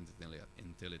 repeat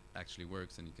until it actually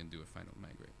works, and you can do a final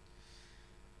migrate.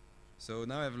 So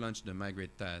now I've launched the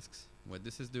migrate tasks. What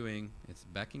this is doing, it's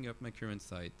backing up my current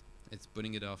site. It's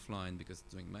putting it offline because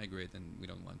it's doing migrate, and we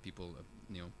don't want people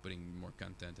putting more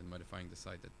content and modifying the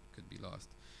site that could be lost.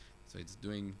 So it's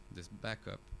doing this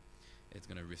backup. It's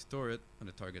going to restore it on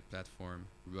the target platform,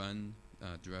 run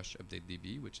drush update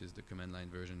db, which is the command line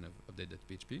version of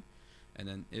update.php, and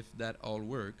then if that all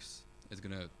works, it's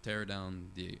going to tear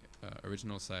down the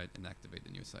original site and activate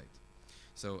the new site.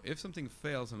 So if something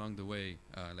fails along the way,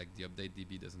 like the update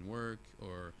DB doesn't work,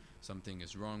 or something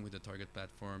is wrong with the target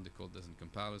platform, the code doesn't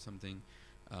compile or something,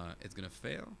 it's gonna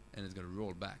fail and it's gonna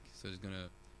roll back. So it's gonna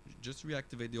just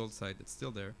reactivate the old site that's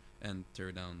still there and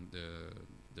tear down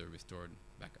the restored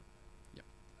backup. Yeah.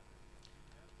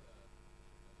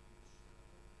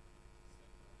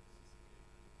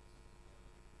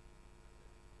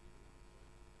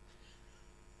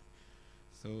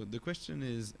 So the question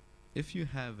is, if you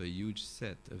have a huge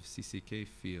set of CCK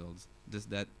fields, does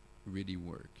that really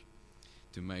work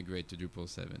to migrate to Drupal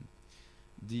 7?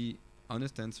 The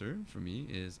honest answer for me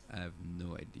is I have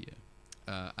no idea.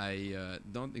 I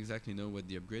don't exactly know what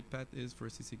the upgrade path is for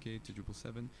CCK to Drupal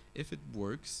 7. If it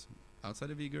works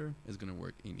outside of Aegir, it's going to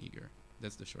work in Aegir.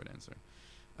 That's the short answer.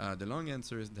 The long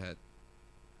answer is that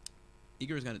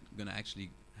Aegir is going to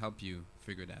actually help you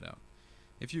figure that out.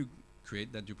 If you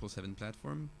create that Drupal 7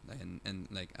 platform and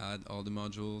like add all the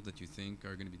modules that you think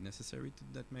are going to be necessary to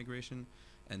that migration,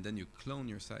 and then you clone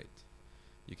your site,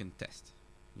 you can test.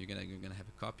 You're gonna have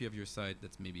a copy of your site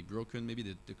that's maybe broken. Maybe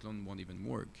the clone won't even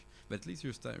work, but at least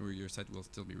your site will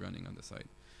still be running on the site,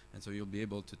 and so you'll be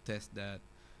able to test that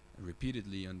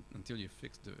repeatedly until you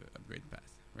fix the upgrade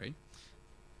path, right?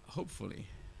 Hopefully,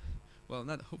 well,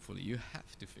 not hopefully. You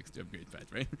have to fix the upgrade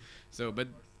path, right? So, but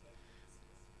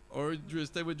or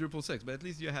stay with Drupal 6, but at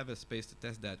least you have a space to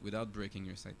test that without breaking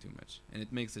your site too much, and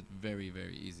it makes it very,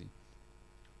 very easy.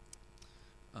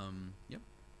 Yep.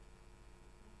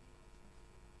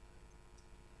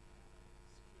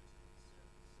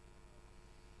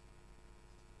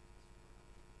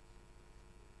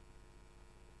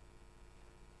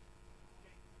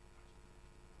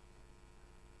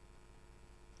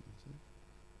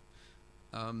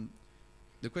 Um,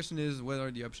 the question is, what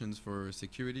are the options for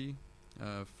security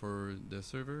for the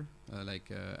server,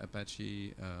 like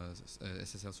Apache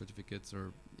SSL certificates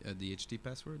or the HT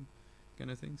password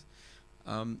kind of things?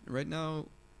 Right now,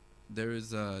 there is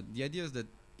the idea is that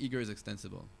Aegir is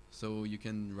extensible, so you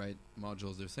can write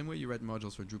modules the same way you write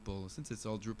modules for Drupal. Since it's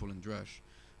all Drupal and Drush,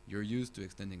 you're used to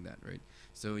extending that, right?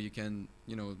 So you can,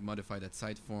 modify that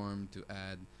site form to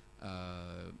add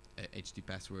HT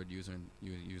password, user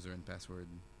and password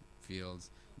fields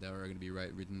that are going to be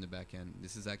written in the backend.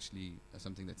 This is actually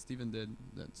something that Steven did.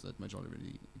 That much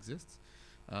already exists.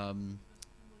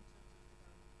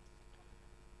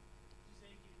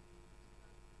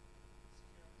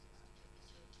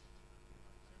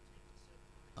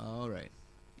 All right.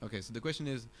 Okay. So the question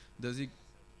is, does he?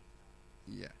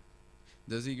 Yeah.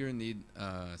 Does Aegir need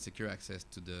secure access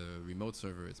to the remote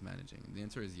server it's managing? The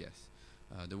answer is yes.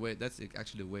 The way that's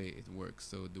actually the way it works.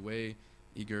 So the way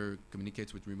Aegir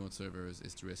communicates with remote servers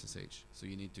is through SSH. So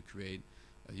you need to create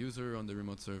a user on the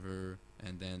remote server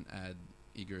and then add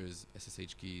Aegir's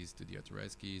SSH keys to the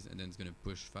authorized keys, and then it's going to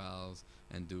push files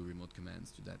and do remote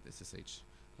commands to that SSH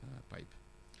pipe.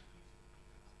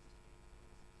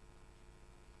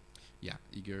 Yeah,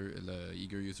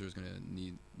 Aegir user is gonna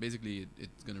need basically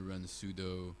it's gonna run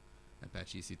sudo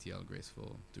Apache CTL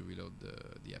graceful to reload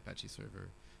the Apache server,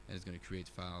 and it's gonna create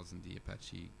files in the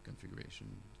Apache configuration.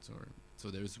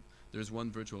 So there's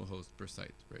one virtual host per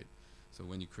site, right? So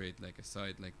when you create like a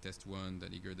site like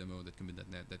test1.aegir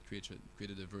demo.commit.net, that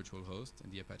created a virtual host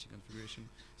in the Apache configuration.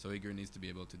 So Aegir needs to be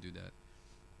able to do that.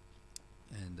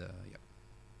 And yeah,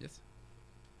 yes.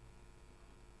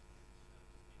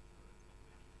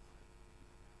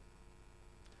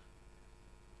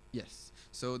 Yes.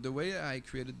 So the way I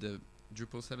created the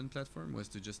Drupal 7 platform was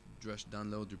to just drush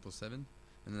download Drupal 7,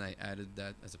 and then I added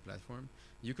that as a platform.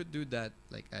 You could do that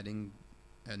like adding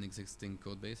an existing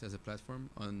code base as a platform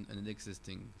on an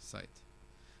existing site.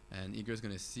 And Aegir is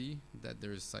going to see that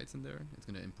there's sites in there. It's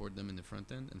going to import them in the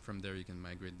front end, and from there you can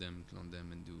migrate them, clone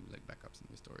them, and do like backups and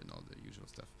restore and all the usual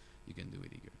stuff you can do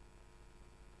with Aegir.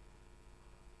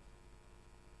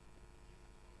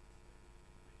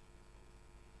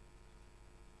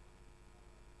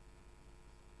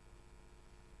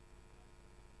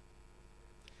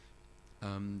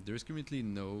 There's currently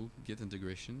no Git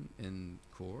integration in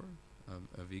core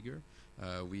of Aegir.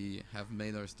 We have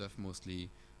made our stuff mostly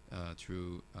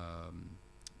through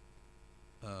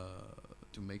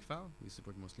to Makefile. We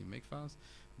support mostly Makefiles,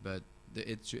 but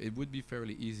it would be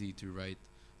fairly easy to write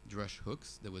Drush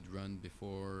hooks that would run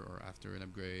before or after an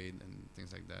upgrade and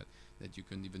things like that. That you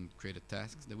can even create a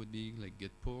task that would be like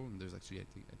git pull. And there's actually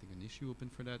I think an issue open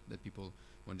for that people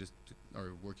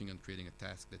are working on creating a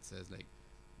task that says like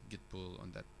git pull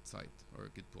on that site or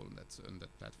git pull on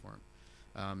that platform.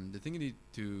 The thing you need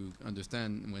to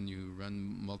understand when you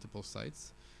run multiple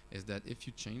sites is that if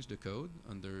you change the code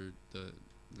under the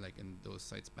like in those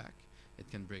sites back, it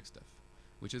can break stuff.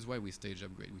 which is why we stage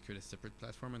upgrade. We create a separate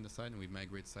platform on the side and we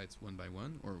migrate sites one by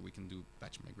one, or we can do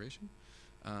batch migration.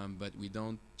 But we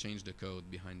don't change the code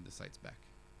behind the sites back.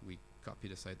 We copy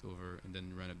the site over and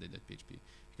then run update.php.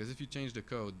 Because if you change the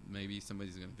code, maybe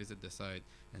somebody's going to visit the site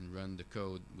and run the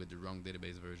code with the wrong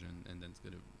database version, and then it's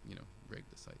going to, break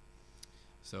the site.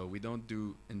 So we don't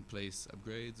do in-place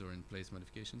upgrades or in-place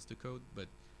modifications to code, but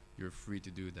you're free to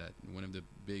do that. One of the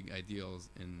big ideals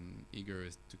in Aegir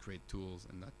is to create tools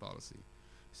and not policy.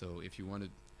 So if you want to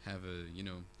have a,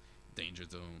 danger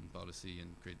zone policy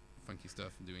and create funky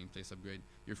stuff and doing place upgrade,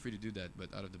 you're free to do that,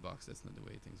 but out of the box, that's not the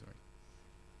way things are.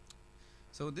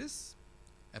 So this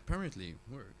apparently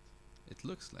worked. It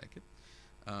looks like it.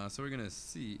 So we're gonna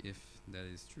see if that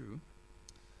is true.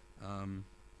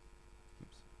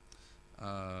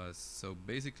 So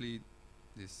basically,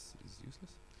 this is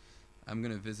useless. I'm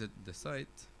gonna visit the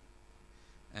site,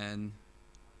 and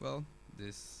well,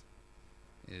 this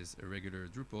is a regular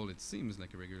Drupal. It seems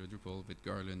like a regular Drupal with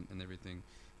Garland and everything,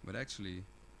 but actually,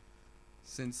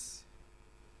 since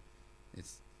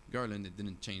it's Garland, it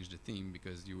didn't change the theme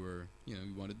because you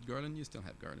wanted Garland, you still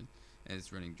have Garland, and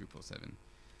it's running Drupal 7.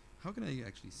 How can I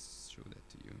actually show that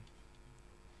to you?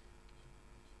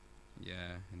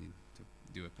 Yeah, I need to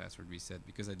do a password reset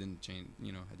because I didn't change,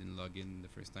 I didn't log in the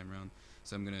first time around.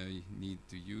 So I'm gonna need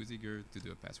to use Aegir to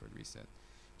do a password reset,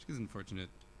 which is unfortunate.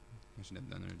 I should have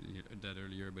done that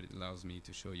earlier, but it allows me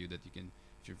to show you that you can,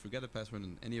 if you forget a password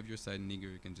on any of your site in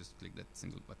Aegir, you can just click that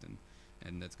single button,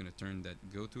 and that's gonna turn that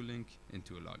go-to link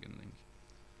into a login link,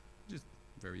 which is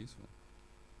very useful.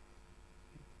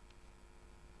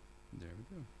 There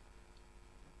we go.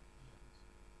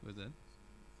 What's that?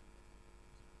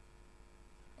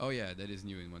 Oh yeah, that is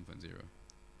new in 1.0.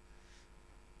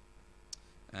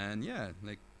 And yeah,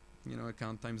 like,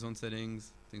 account time zone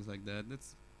settings, things like that.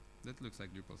 That looks like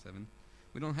Drupal 7.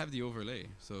 We don't have the overlay,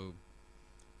 so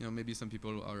maybe some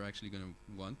people are actually gonna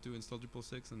want to install Drupal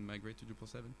 6 and migrate to Drupal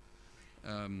 7.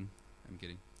 I'm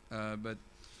kidding. But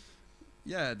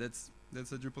yeah, that's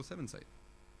a Drupal 7 site.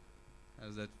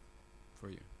 How's that for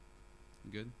you?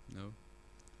 Good? No?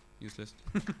 Useless?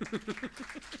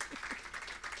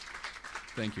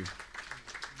 Thank you.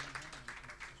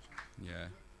 Yeah.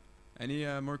 Any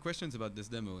more questions about this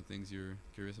demo? Things you're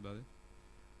curious about it?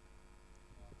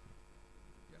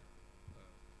 Yeah.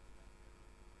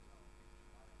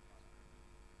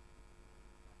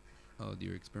 Oh,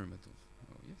 dear experimental.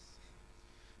 Oh, yes.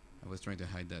 I was trying to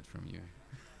hide that from you.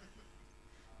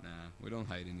 Nah, we don't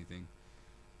hide anything.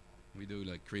 We do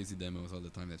like crazy demos all the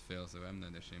time that fail, so I'm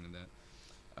not ashamed of that.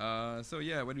 So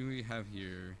yeah, what do we have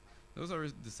here? Those are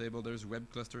disabled. There's web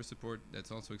cluster support.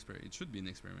 That's also it should be an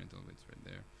experimental, but it's right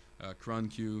there. Cron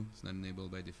queue is not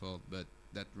enabled by default, but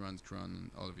that runs cron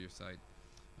on all of your site.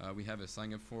 We have a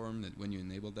sign-up form that when you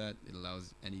enable that, it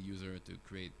allows any user to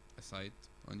create a site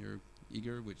on your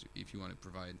Aegir, which if you want to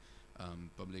provide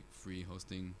public free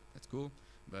hosting, that's cool.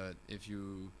 But if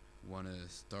you want to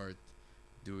start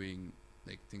doing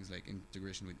things like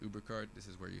integration with UberCart, this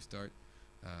is where you start.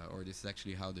 Or this is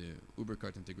actually how the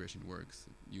UberCart integration works.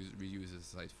 It reuses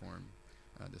site form,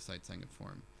 the site sign-up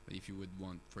form. But if you would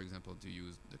want, for example, to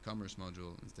use the commerce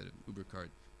module instead of UberCart,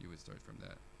 you would start from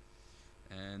that.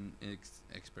 And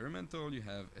experimental, you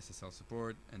have SSL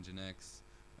support, Nginx,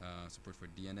 support for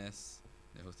DNS.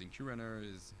 The hosting queue runner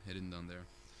is hidden down there.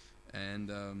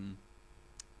 And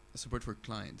support for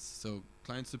clients. So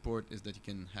client support is that you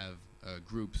can have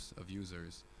groups of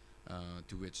users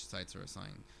to which sites are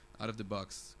assigned. Out of the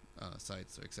box,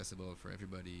 sites are accessible for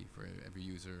everybody, for every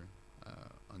user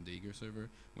on the Aegir server.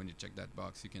 When you check that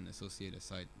box, you can associate a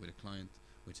site with a client,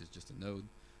 which is just a node,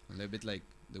 a little bit like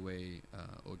the way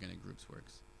organic groups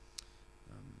works.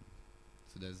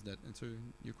 So does that answer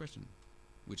your question,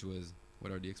 which was,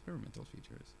 what are the experimental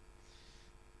features?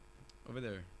 Over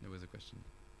there was a question.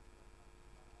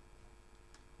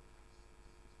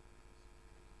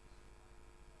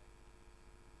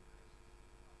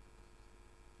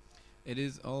 It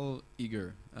is all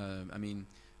Aegir. I mean,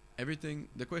 everything.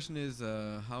 The question is,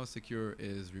 how secure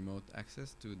is remote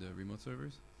access to the remote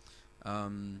servers?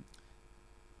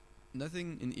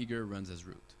 Nothing in Aegir runs as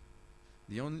root.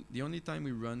 The only time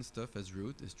we run stuff as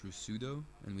root is through sudo,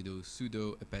 and we do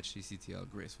sudo apache ctl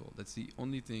graceful. That's the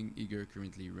only thing Aegir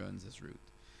currently runs as root.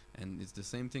 And it's the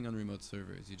same thing on remote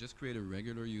servers. You just create a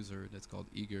regular user that's called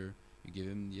Aegir. You give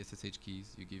him the SSH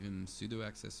keys. You give him sudo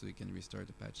access so he can restart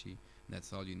Apache. And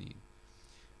that's all you need.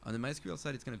 On the MySQL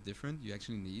side, it's kind of different. You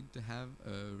actually need to have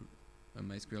a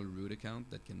MySQL root account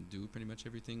that can do pretty much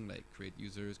everything, like create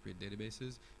users, create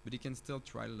databases. But you can still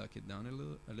try to lock it down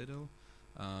a little.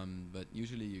 But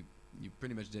usually you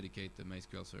pretty much dedicate the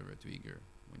MySQL server to Aegir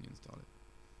when you install it.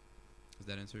 Does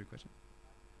that answer your question?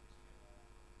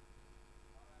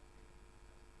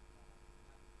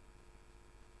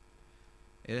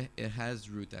 It has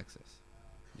root access.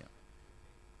 Yeah.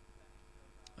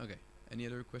 Okay. Any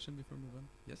other question before we move on?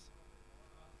 Yes.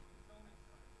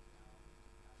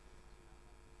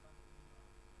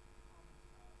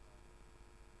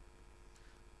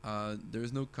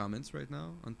 There's no comments right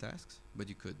now on tasks, but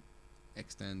you could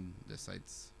extend the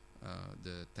site's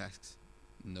the tasks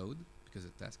node, because a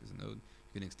task is a node.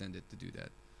 You can extend it to do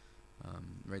that.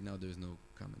 Right now, there's no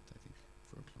comment, I think,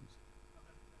 for clones.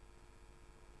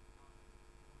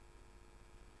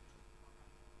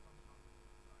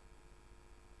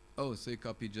 Oh, so you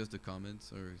copy just the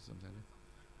comments or something like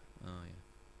that? Oh, yeah.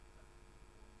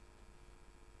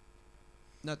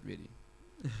 Not really.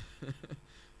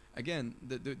 Again,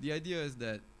 the idea is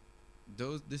that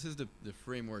this is the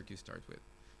framework you start with.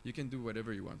 You can do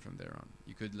whatever you want from there on.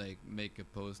 You could like make a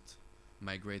post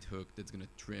migrate hook that's gonna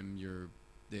trim your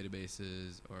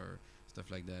databases or stuff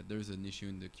like that. There's an issue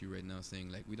in the queue right now saying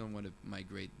like we don't want to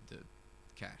migrate the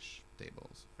cache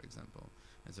tables, for example,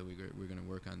 and so we're gonna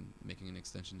work on making an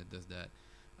extension that does that.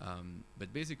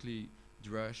 But basically,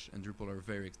 Drush and Drupal are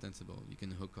very extensible. You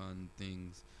can hook on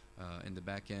things in the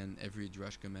backend. Every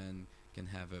Drush command can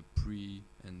have a pre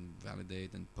and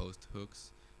validate and post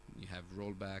hooks. You have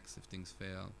rollbacks if things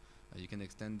fail. You can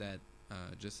extend that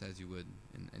just as you would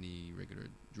in any regular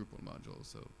Drupal module.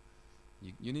 So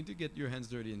you need to get your hands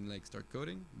dirty and like start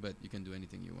coding, but you can do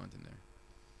anything you want in there.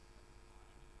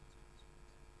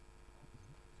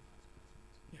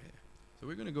 Yeah, yeah. So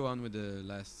we're gonna go on with the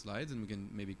last slides, and we can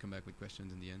maybe come back with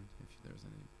questions in the end if there's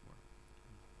any more.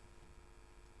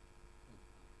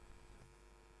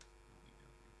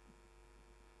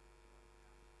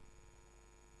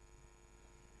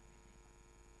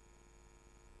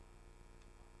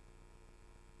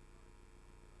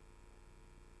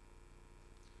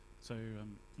 So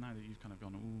now that you've kind of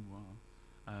gone, ooh,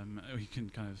 wow, we can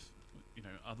kind of,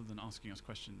 other than asking us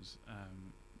questions,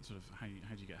 sort of how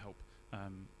do you get help?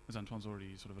 As Antoine's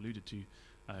already sort of alluded to,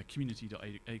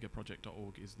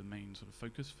 community.aegirproject.org is the main sort of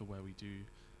focus for where we do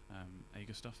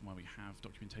Aegir stuff and where we have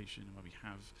documentation and where we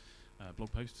have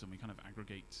blog posts, and we kind of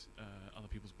aggregate other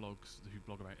people's blogs who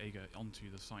blog about Aegir onto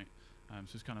the site.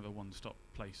 So it's kind of a one-stop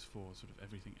place for sort of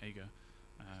everything Aegir.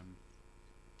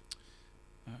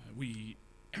 We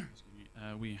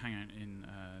we hang out in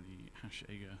the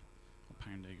 #Aegir or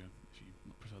 #Aegir, if you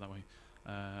prefer that way,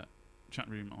 chat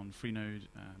room on Freenode.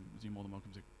 You're more than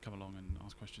welcome to come along and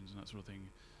ask questions and that sort of thing.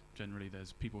 Generally,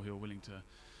 there's people who are willing to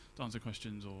answer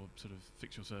questions or sort of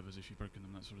fix your servers if you've broken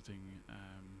them, that sort of thing.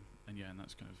 And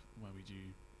that's kind of where we do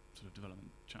sort of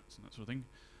development chats and that sort of thing.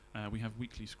 We have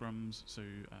weekly scrums, so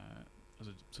as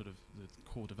a sort of the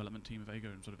core development team of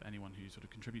Aegir, and sort of anyone who sort of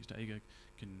contributes to Aegir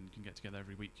can get together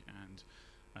every week and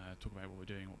talk about what we're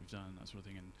doing, what we've done, that sort of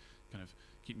thing, and kind of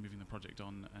keep moving the project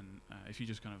on. And if you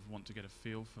just kind of want to get a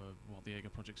feel for what the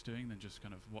Aegir project's doing, then just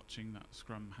kind of watching that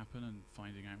scrum happen and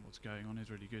finding out what's going on is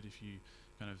really good. If you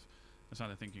kind of are sat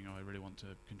there thinking, oh, I really want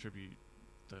to contribute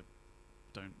the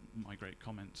don't migrate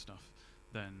comment stuff,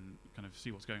 then kind of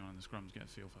see what's going on in the scrums, get a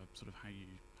feel for sort of how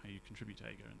you contribute to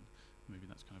Aegir, and maybe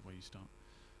that's kind of where you start.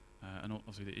 And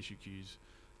obviously the issue queues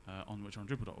on which are on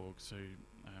Drupal.org, so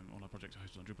all our projects are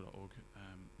hosted on Drupal.org,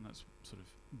 and that's sort of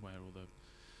where all the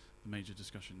major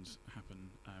discussions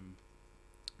happen.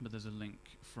 But there's a link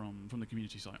from the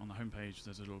community site on the homepage.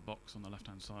 There's a little box on the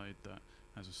left-hand side that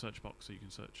has a search box, so you can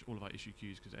search all of our issue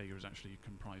queues, because Aegir is actually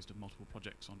comprised of multiple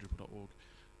projects on Drupal.org,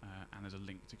 and there's a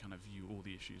link to kind of view all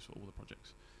the issues for all the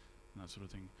projects and that sort of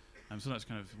thing. So that's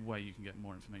kind of where you can get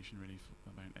more information really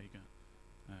about Aegir.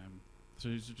 So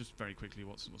just very quickly,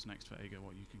 what's next for Aegir,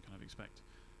 what you can kind of expect.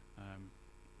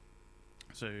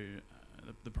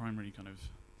 The primary kind of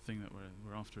thing that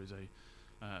we're after is a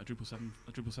Drupal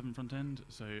 7 front end.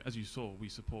 So as you saw, we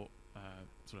support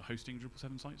sort of hosting Drupal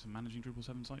 7 sites and managing Drupal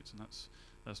 7 sites, and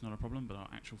that's not a problem. But our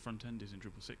actual front end is in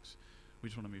Drupal 6. We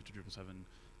just want to move to Drupal 7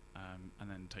 and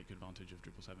then take advantage of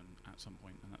Drupal 7 at some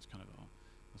point, and that's kind of our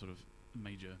sort of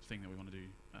major thing that we want to do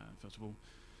first of all.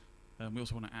 We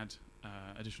also want to add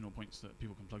additional points that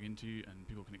people can plug into and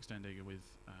people can extend Aegir with,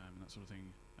 and that sort of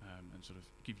thing, and sort of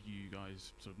give you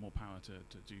guys sort of more power to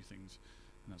do things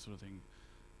and that sort of thing.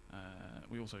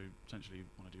 We also potentially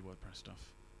want to do WordPress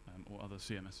stuff, or other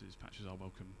CMSs. Patches are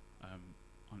welcome.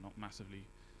 I'm not massively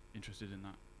interested in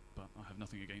that, but I have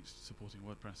nothing against supporting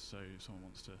WordPress, so if someone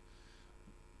wants to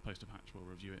post a patch, we'll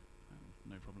review it,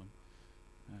 no problem.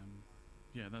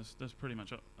 Yeah, that's pretty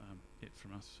much it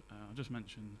from us. I'll just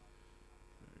mention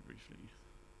very briefly.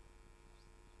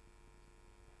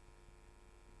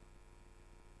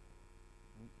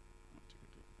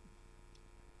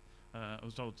 I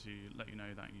was told to let you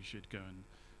know that you should go and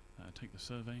take the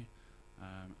survey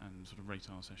and sort of rate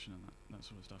our session and that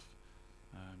sort of stuff.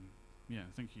 Yeah,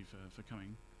 thank you for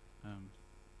coming.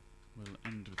 We'll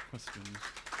end with questions.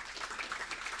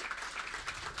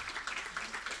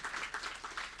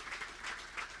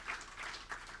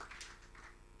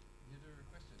 Any other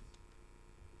questions?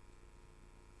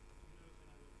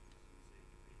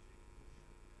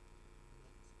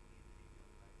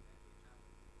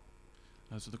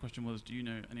 So the question was, do you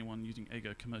know anyone using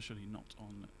Aegir commercially not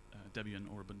on Debian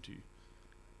or Ubuntu?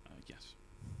 Yes.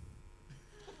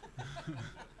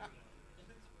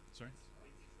 Sorry?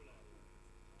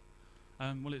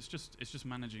 Well, it's just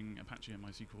managing Apache and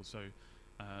MySQL. So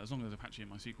as long as Apache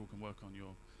and MySQL can work on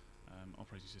your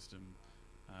operating system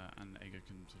and Aegir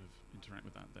can sort of interact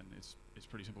with that, then it's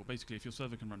pretty simple. Basically, if your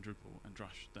server can run Drupal and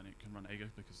Drush, then it can run Aegir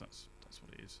because that's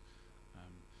what it is.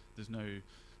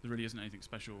 There really isn't anything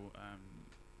special.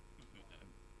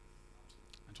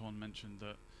 Antoine mentioned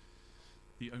that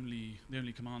the only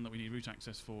command that we need root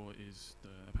access for is the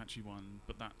Apache one,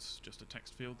 but that's just a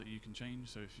text field that you can change.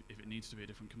 So if it needs to be a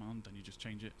different command, then you just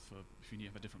change it. If you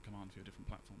have a different command for your different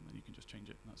platform, then you can just change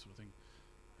it, and that sort of thing.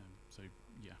 So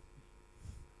yeah.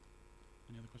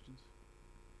 Any other questions?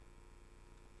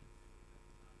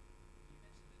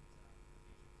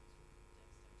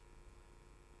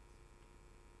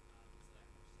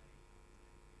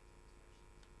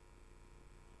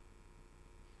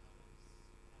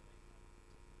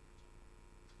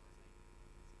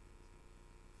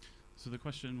 So the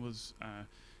question was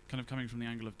kind of coming from the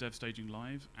angle of dev staging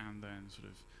live, and then sort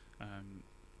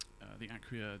of the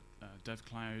Acquia dev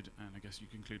cloud, and I guess you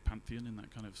can include Pantheon in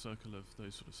that kind of circle of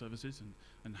those sort of services,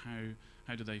 and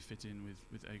how do they fit in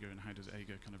with Aegir, and how does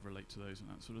Aegir kind of relate to those and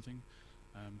that sort of thing.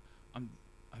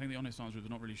 I think the honest answer is we're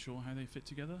not really sure how they fit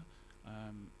together.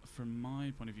 From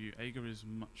my point of view, Aegir is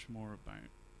much more about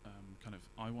kind of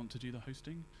I want to do the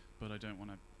hosting, but I don't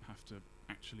want to have to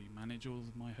actually manage all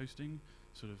of my hosting,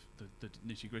 sort of the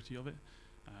nitty-gritty of it.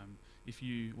 If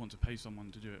you want to pay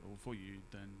someone to do it all for you,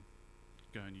 then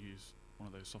go and use one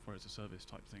of those software as a service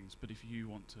type things. But if you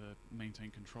want to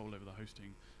maintain control over the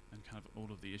hosting and kind of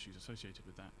all of the issues associated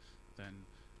with that, then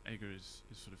Aegir is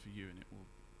sort of for you, and it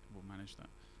will manage that.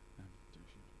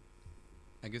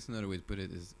 I guess another way to put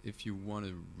it is if you want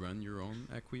to run your own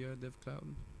Acquia dev cloud,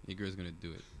 Aegir is going to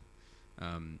do it.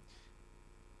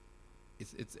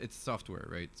 It's software,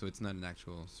 right? So it's not an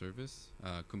actual service.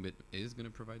 Kumbit is going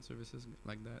to provide services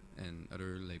like that, and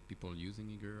other like people using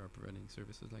Aegir are providing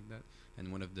services like that.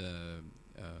 And one of the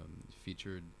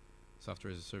featured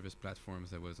software as a service platforms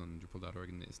that was on Drupal.org,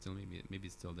 and it's still maybe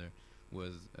it's still there,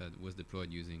 was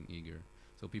deployed using Aegir.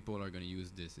 So people are going to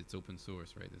use this. It's open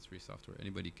source, right? It's free software.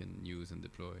 Anybody can use and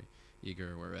deploy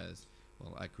Aegir, whereas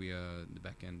Acquia, the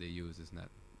backend they use is not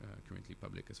currently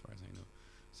public as far as I know.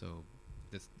 So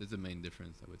that's the main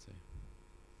difference, I would say.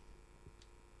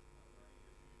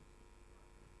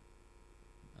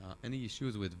 Any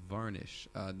issues with Varnish?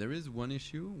 There is one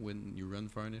issue when you run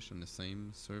Varnish on the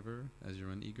same server as you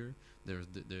run Aegir.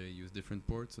 They use different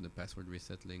ports, so the password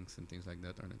reset links and things like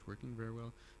that are not working very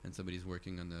well. And somebody's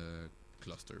working on a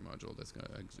cluster module that's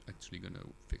actually going to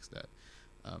fix that.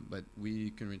 But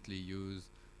we currently use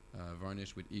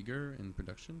Varnish with Aegir in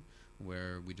production,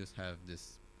 where we just have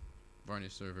this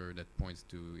Varnish server that points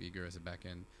to Aegir as a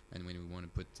backend, and when we want to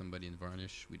put somebody in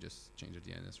Varnish, we just change the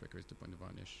DNS records to point to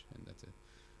Varnish, and that's it.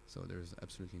 So there's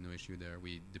absolutely no issue there.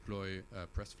 We deploy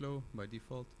PressFlow by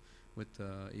default with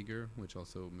Aegir, which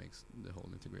also makes the whole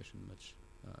integration much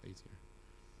easier.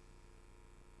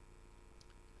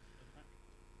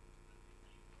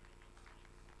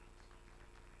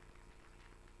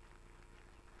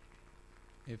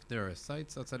 If there are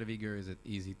sites outside of Aegir, is it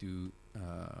easy to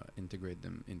integrate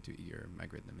them into Aegir,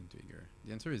 migrate them into Aegir?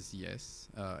 The answer is yes.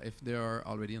 If they are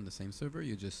already on the same server,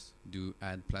 you just do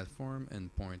add platform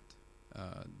and point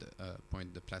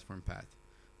the platform path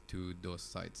to those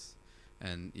sites,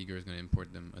 and Aegir is going to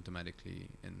import them automatically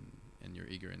in your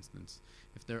Aegir instance.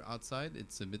 If they're outside,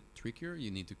 it's a bit trickier.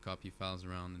 You need to copy files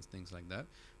around and things like that.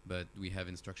 But we have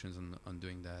instructions on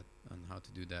doing that, on how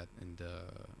to do that in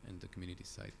the community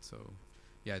site. So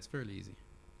yeah, it's fairly easy.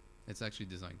 It's actually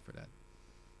designed for that.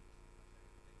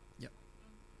 Yeah.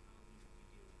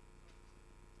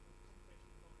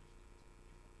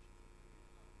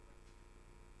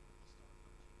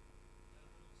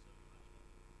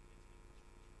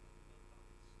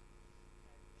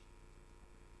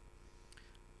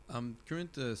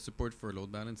 Current support for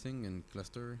load balancing and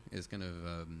cluster is kind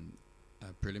of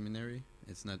preliminary.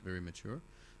 It's not very mature.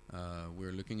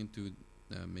 We're looking into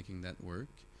making that work.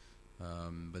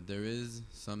 But there is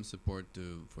some support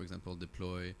to, for example,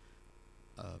 deploy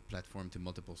a platform to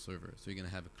multiple servers. So you're going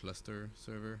to have a cluster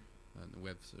server, and a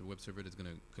web server that's going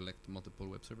to collect multiple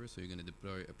web servers. So you're going to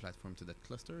deploy a platform to that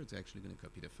cluster. It's actually going to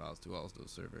copy the files to all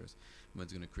those servers. When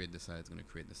it's going to create the site, it's going to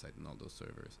create the site on all those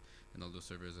servers. And all those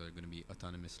servers are going to be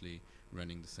autonomously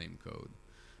running the same code,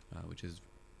 which is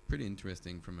pretty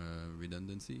interesting from a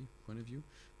redundancy point of view,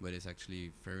 but it's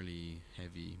actually fairly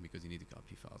heavy because you need to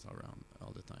copy files around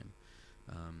all the time.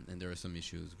 And there are some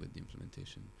issues with the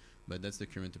implementation. But that's the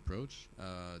current approach.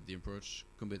 The approach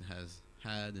Kumbit has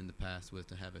had in the past was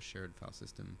to have a shared file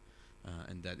system,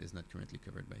 and that is not currently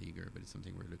covered by Aegir, but it's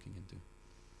something we're looking into.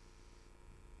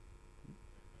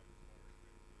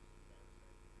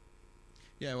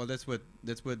 Yeah, well, that's what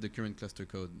the current cluster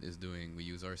code is doing. We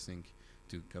use rsync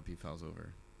to copy files over.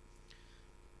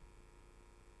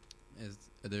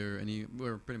 Are there any?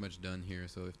 We're pretty much done here.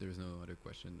 So if there's no other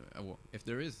question, well, if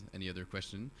there is any other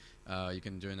question, you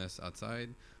can join us outside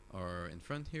or in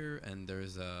front here. And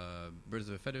there's a Birds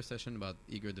of a Feather session about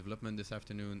Aegir development this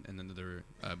afternoon, and another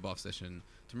BOF session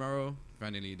tomorrow.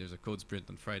 Finally, there's a code sprint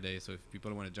on Friday. So if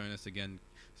people want to join us again,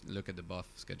 look at the BOF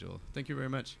schedule. Thank you very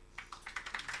much.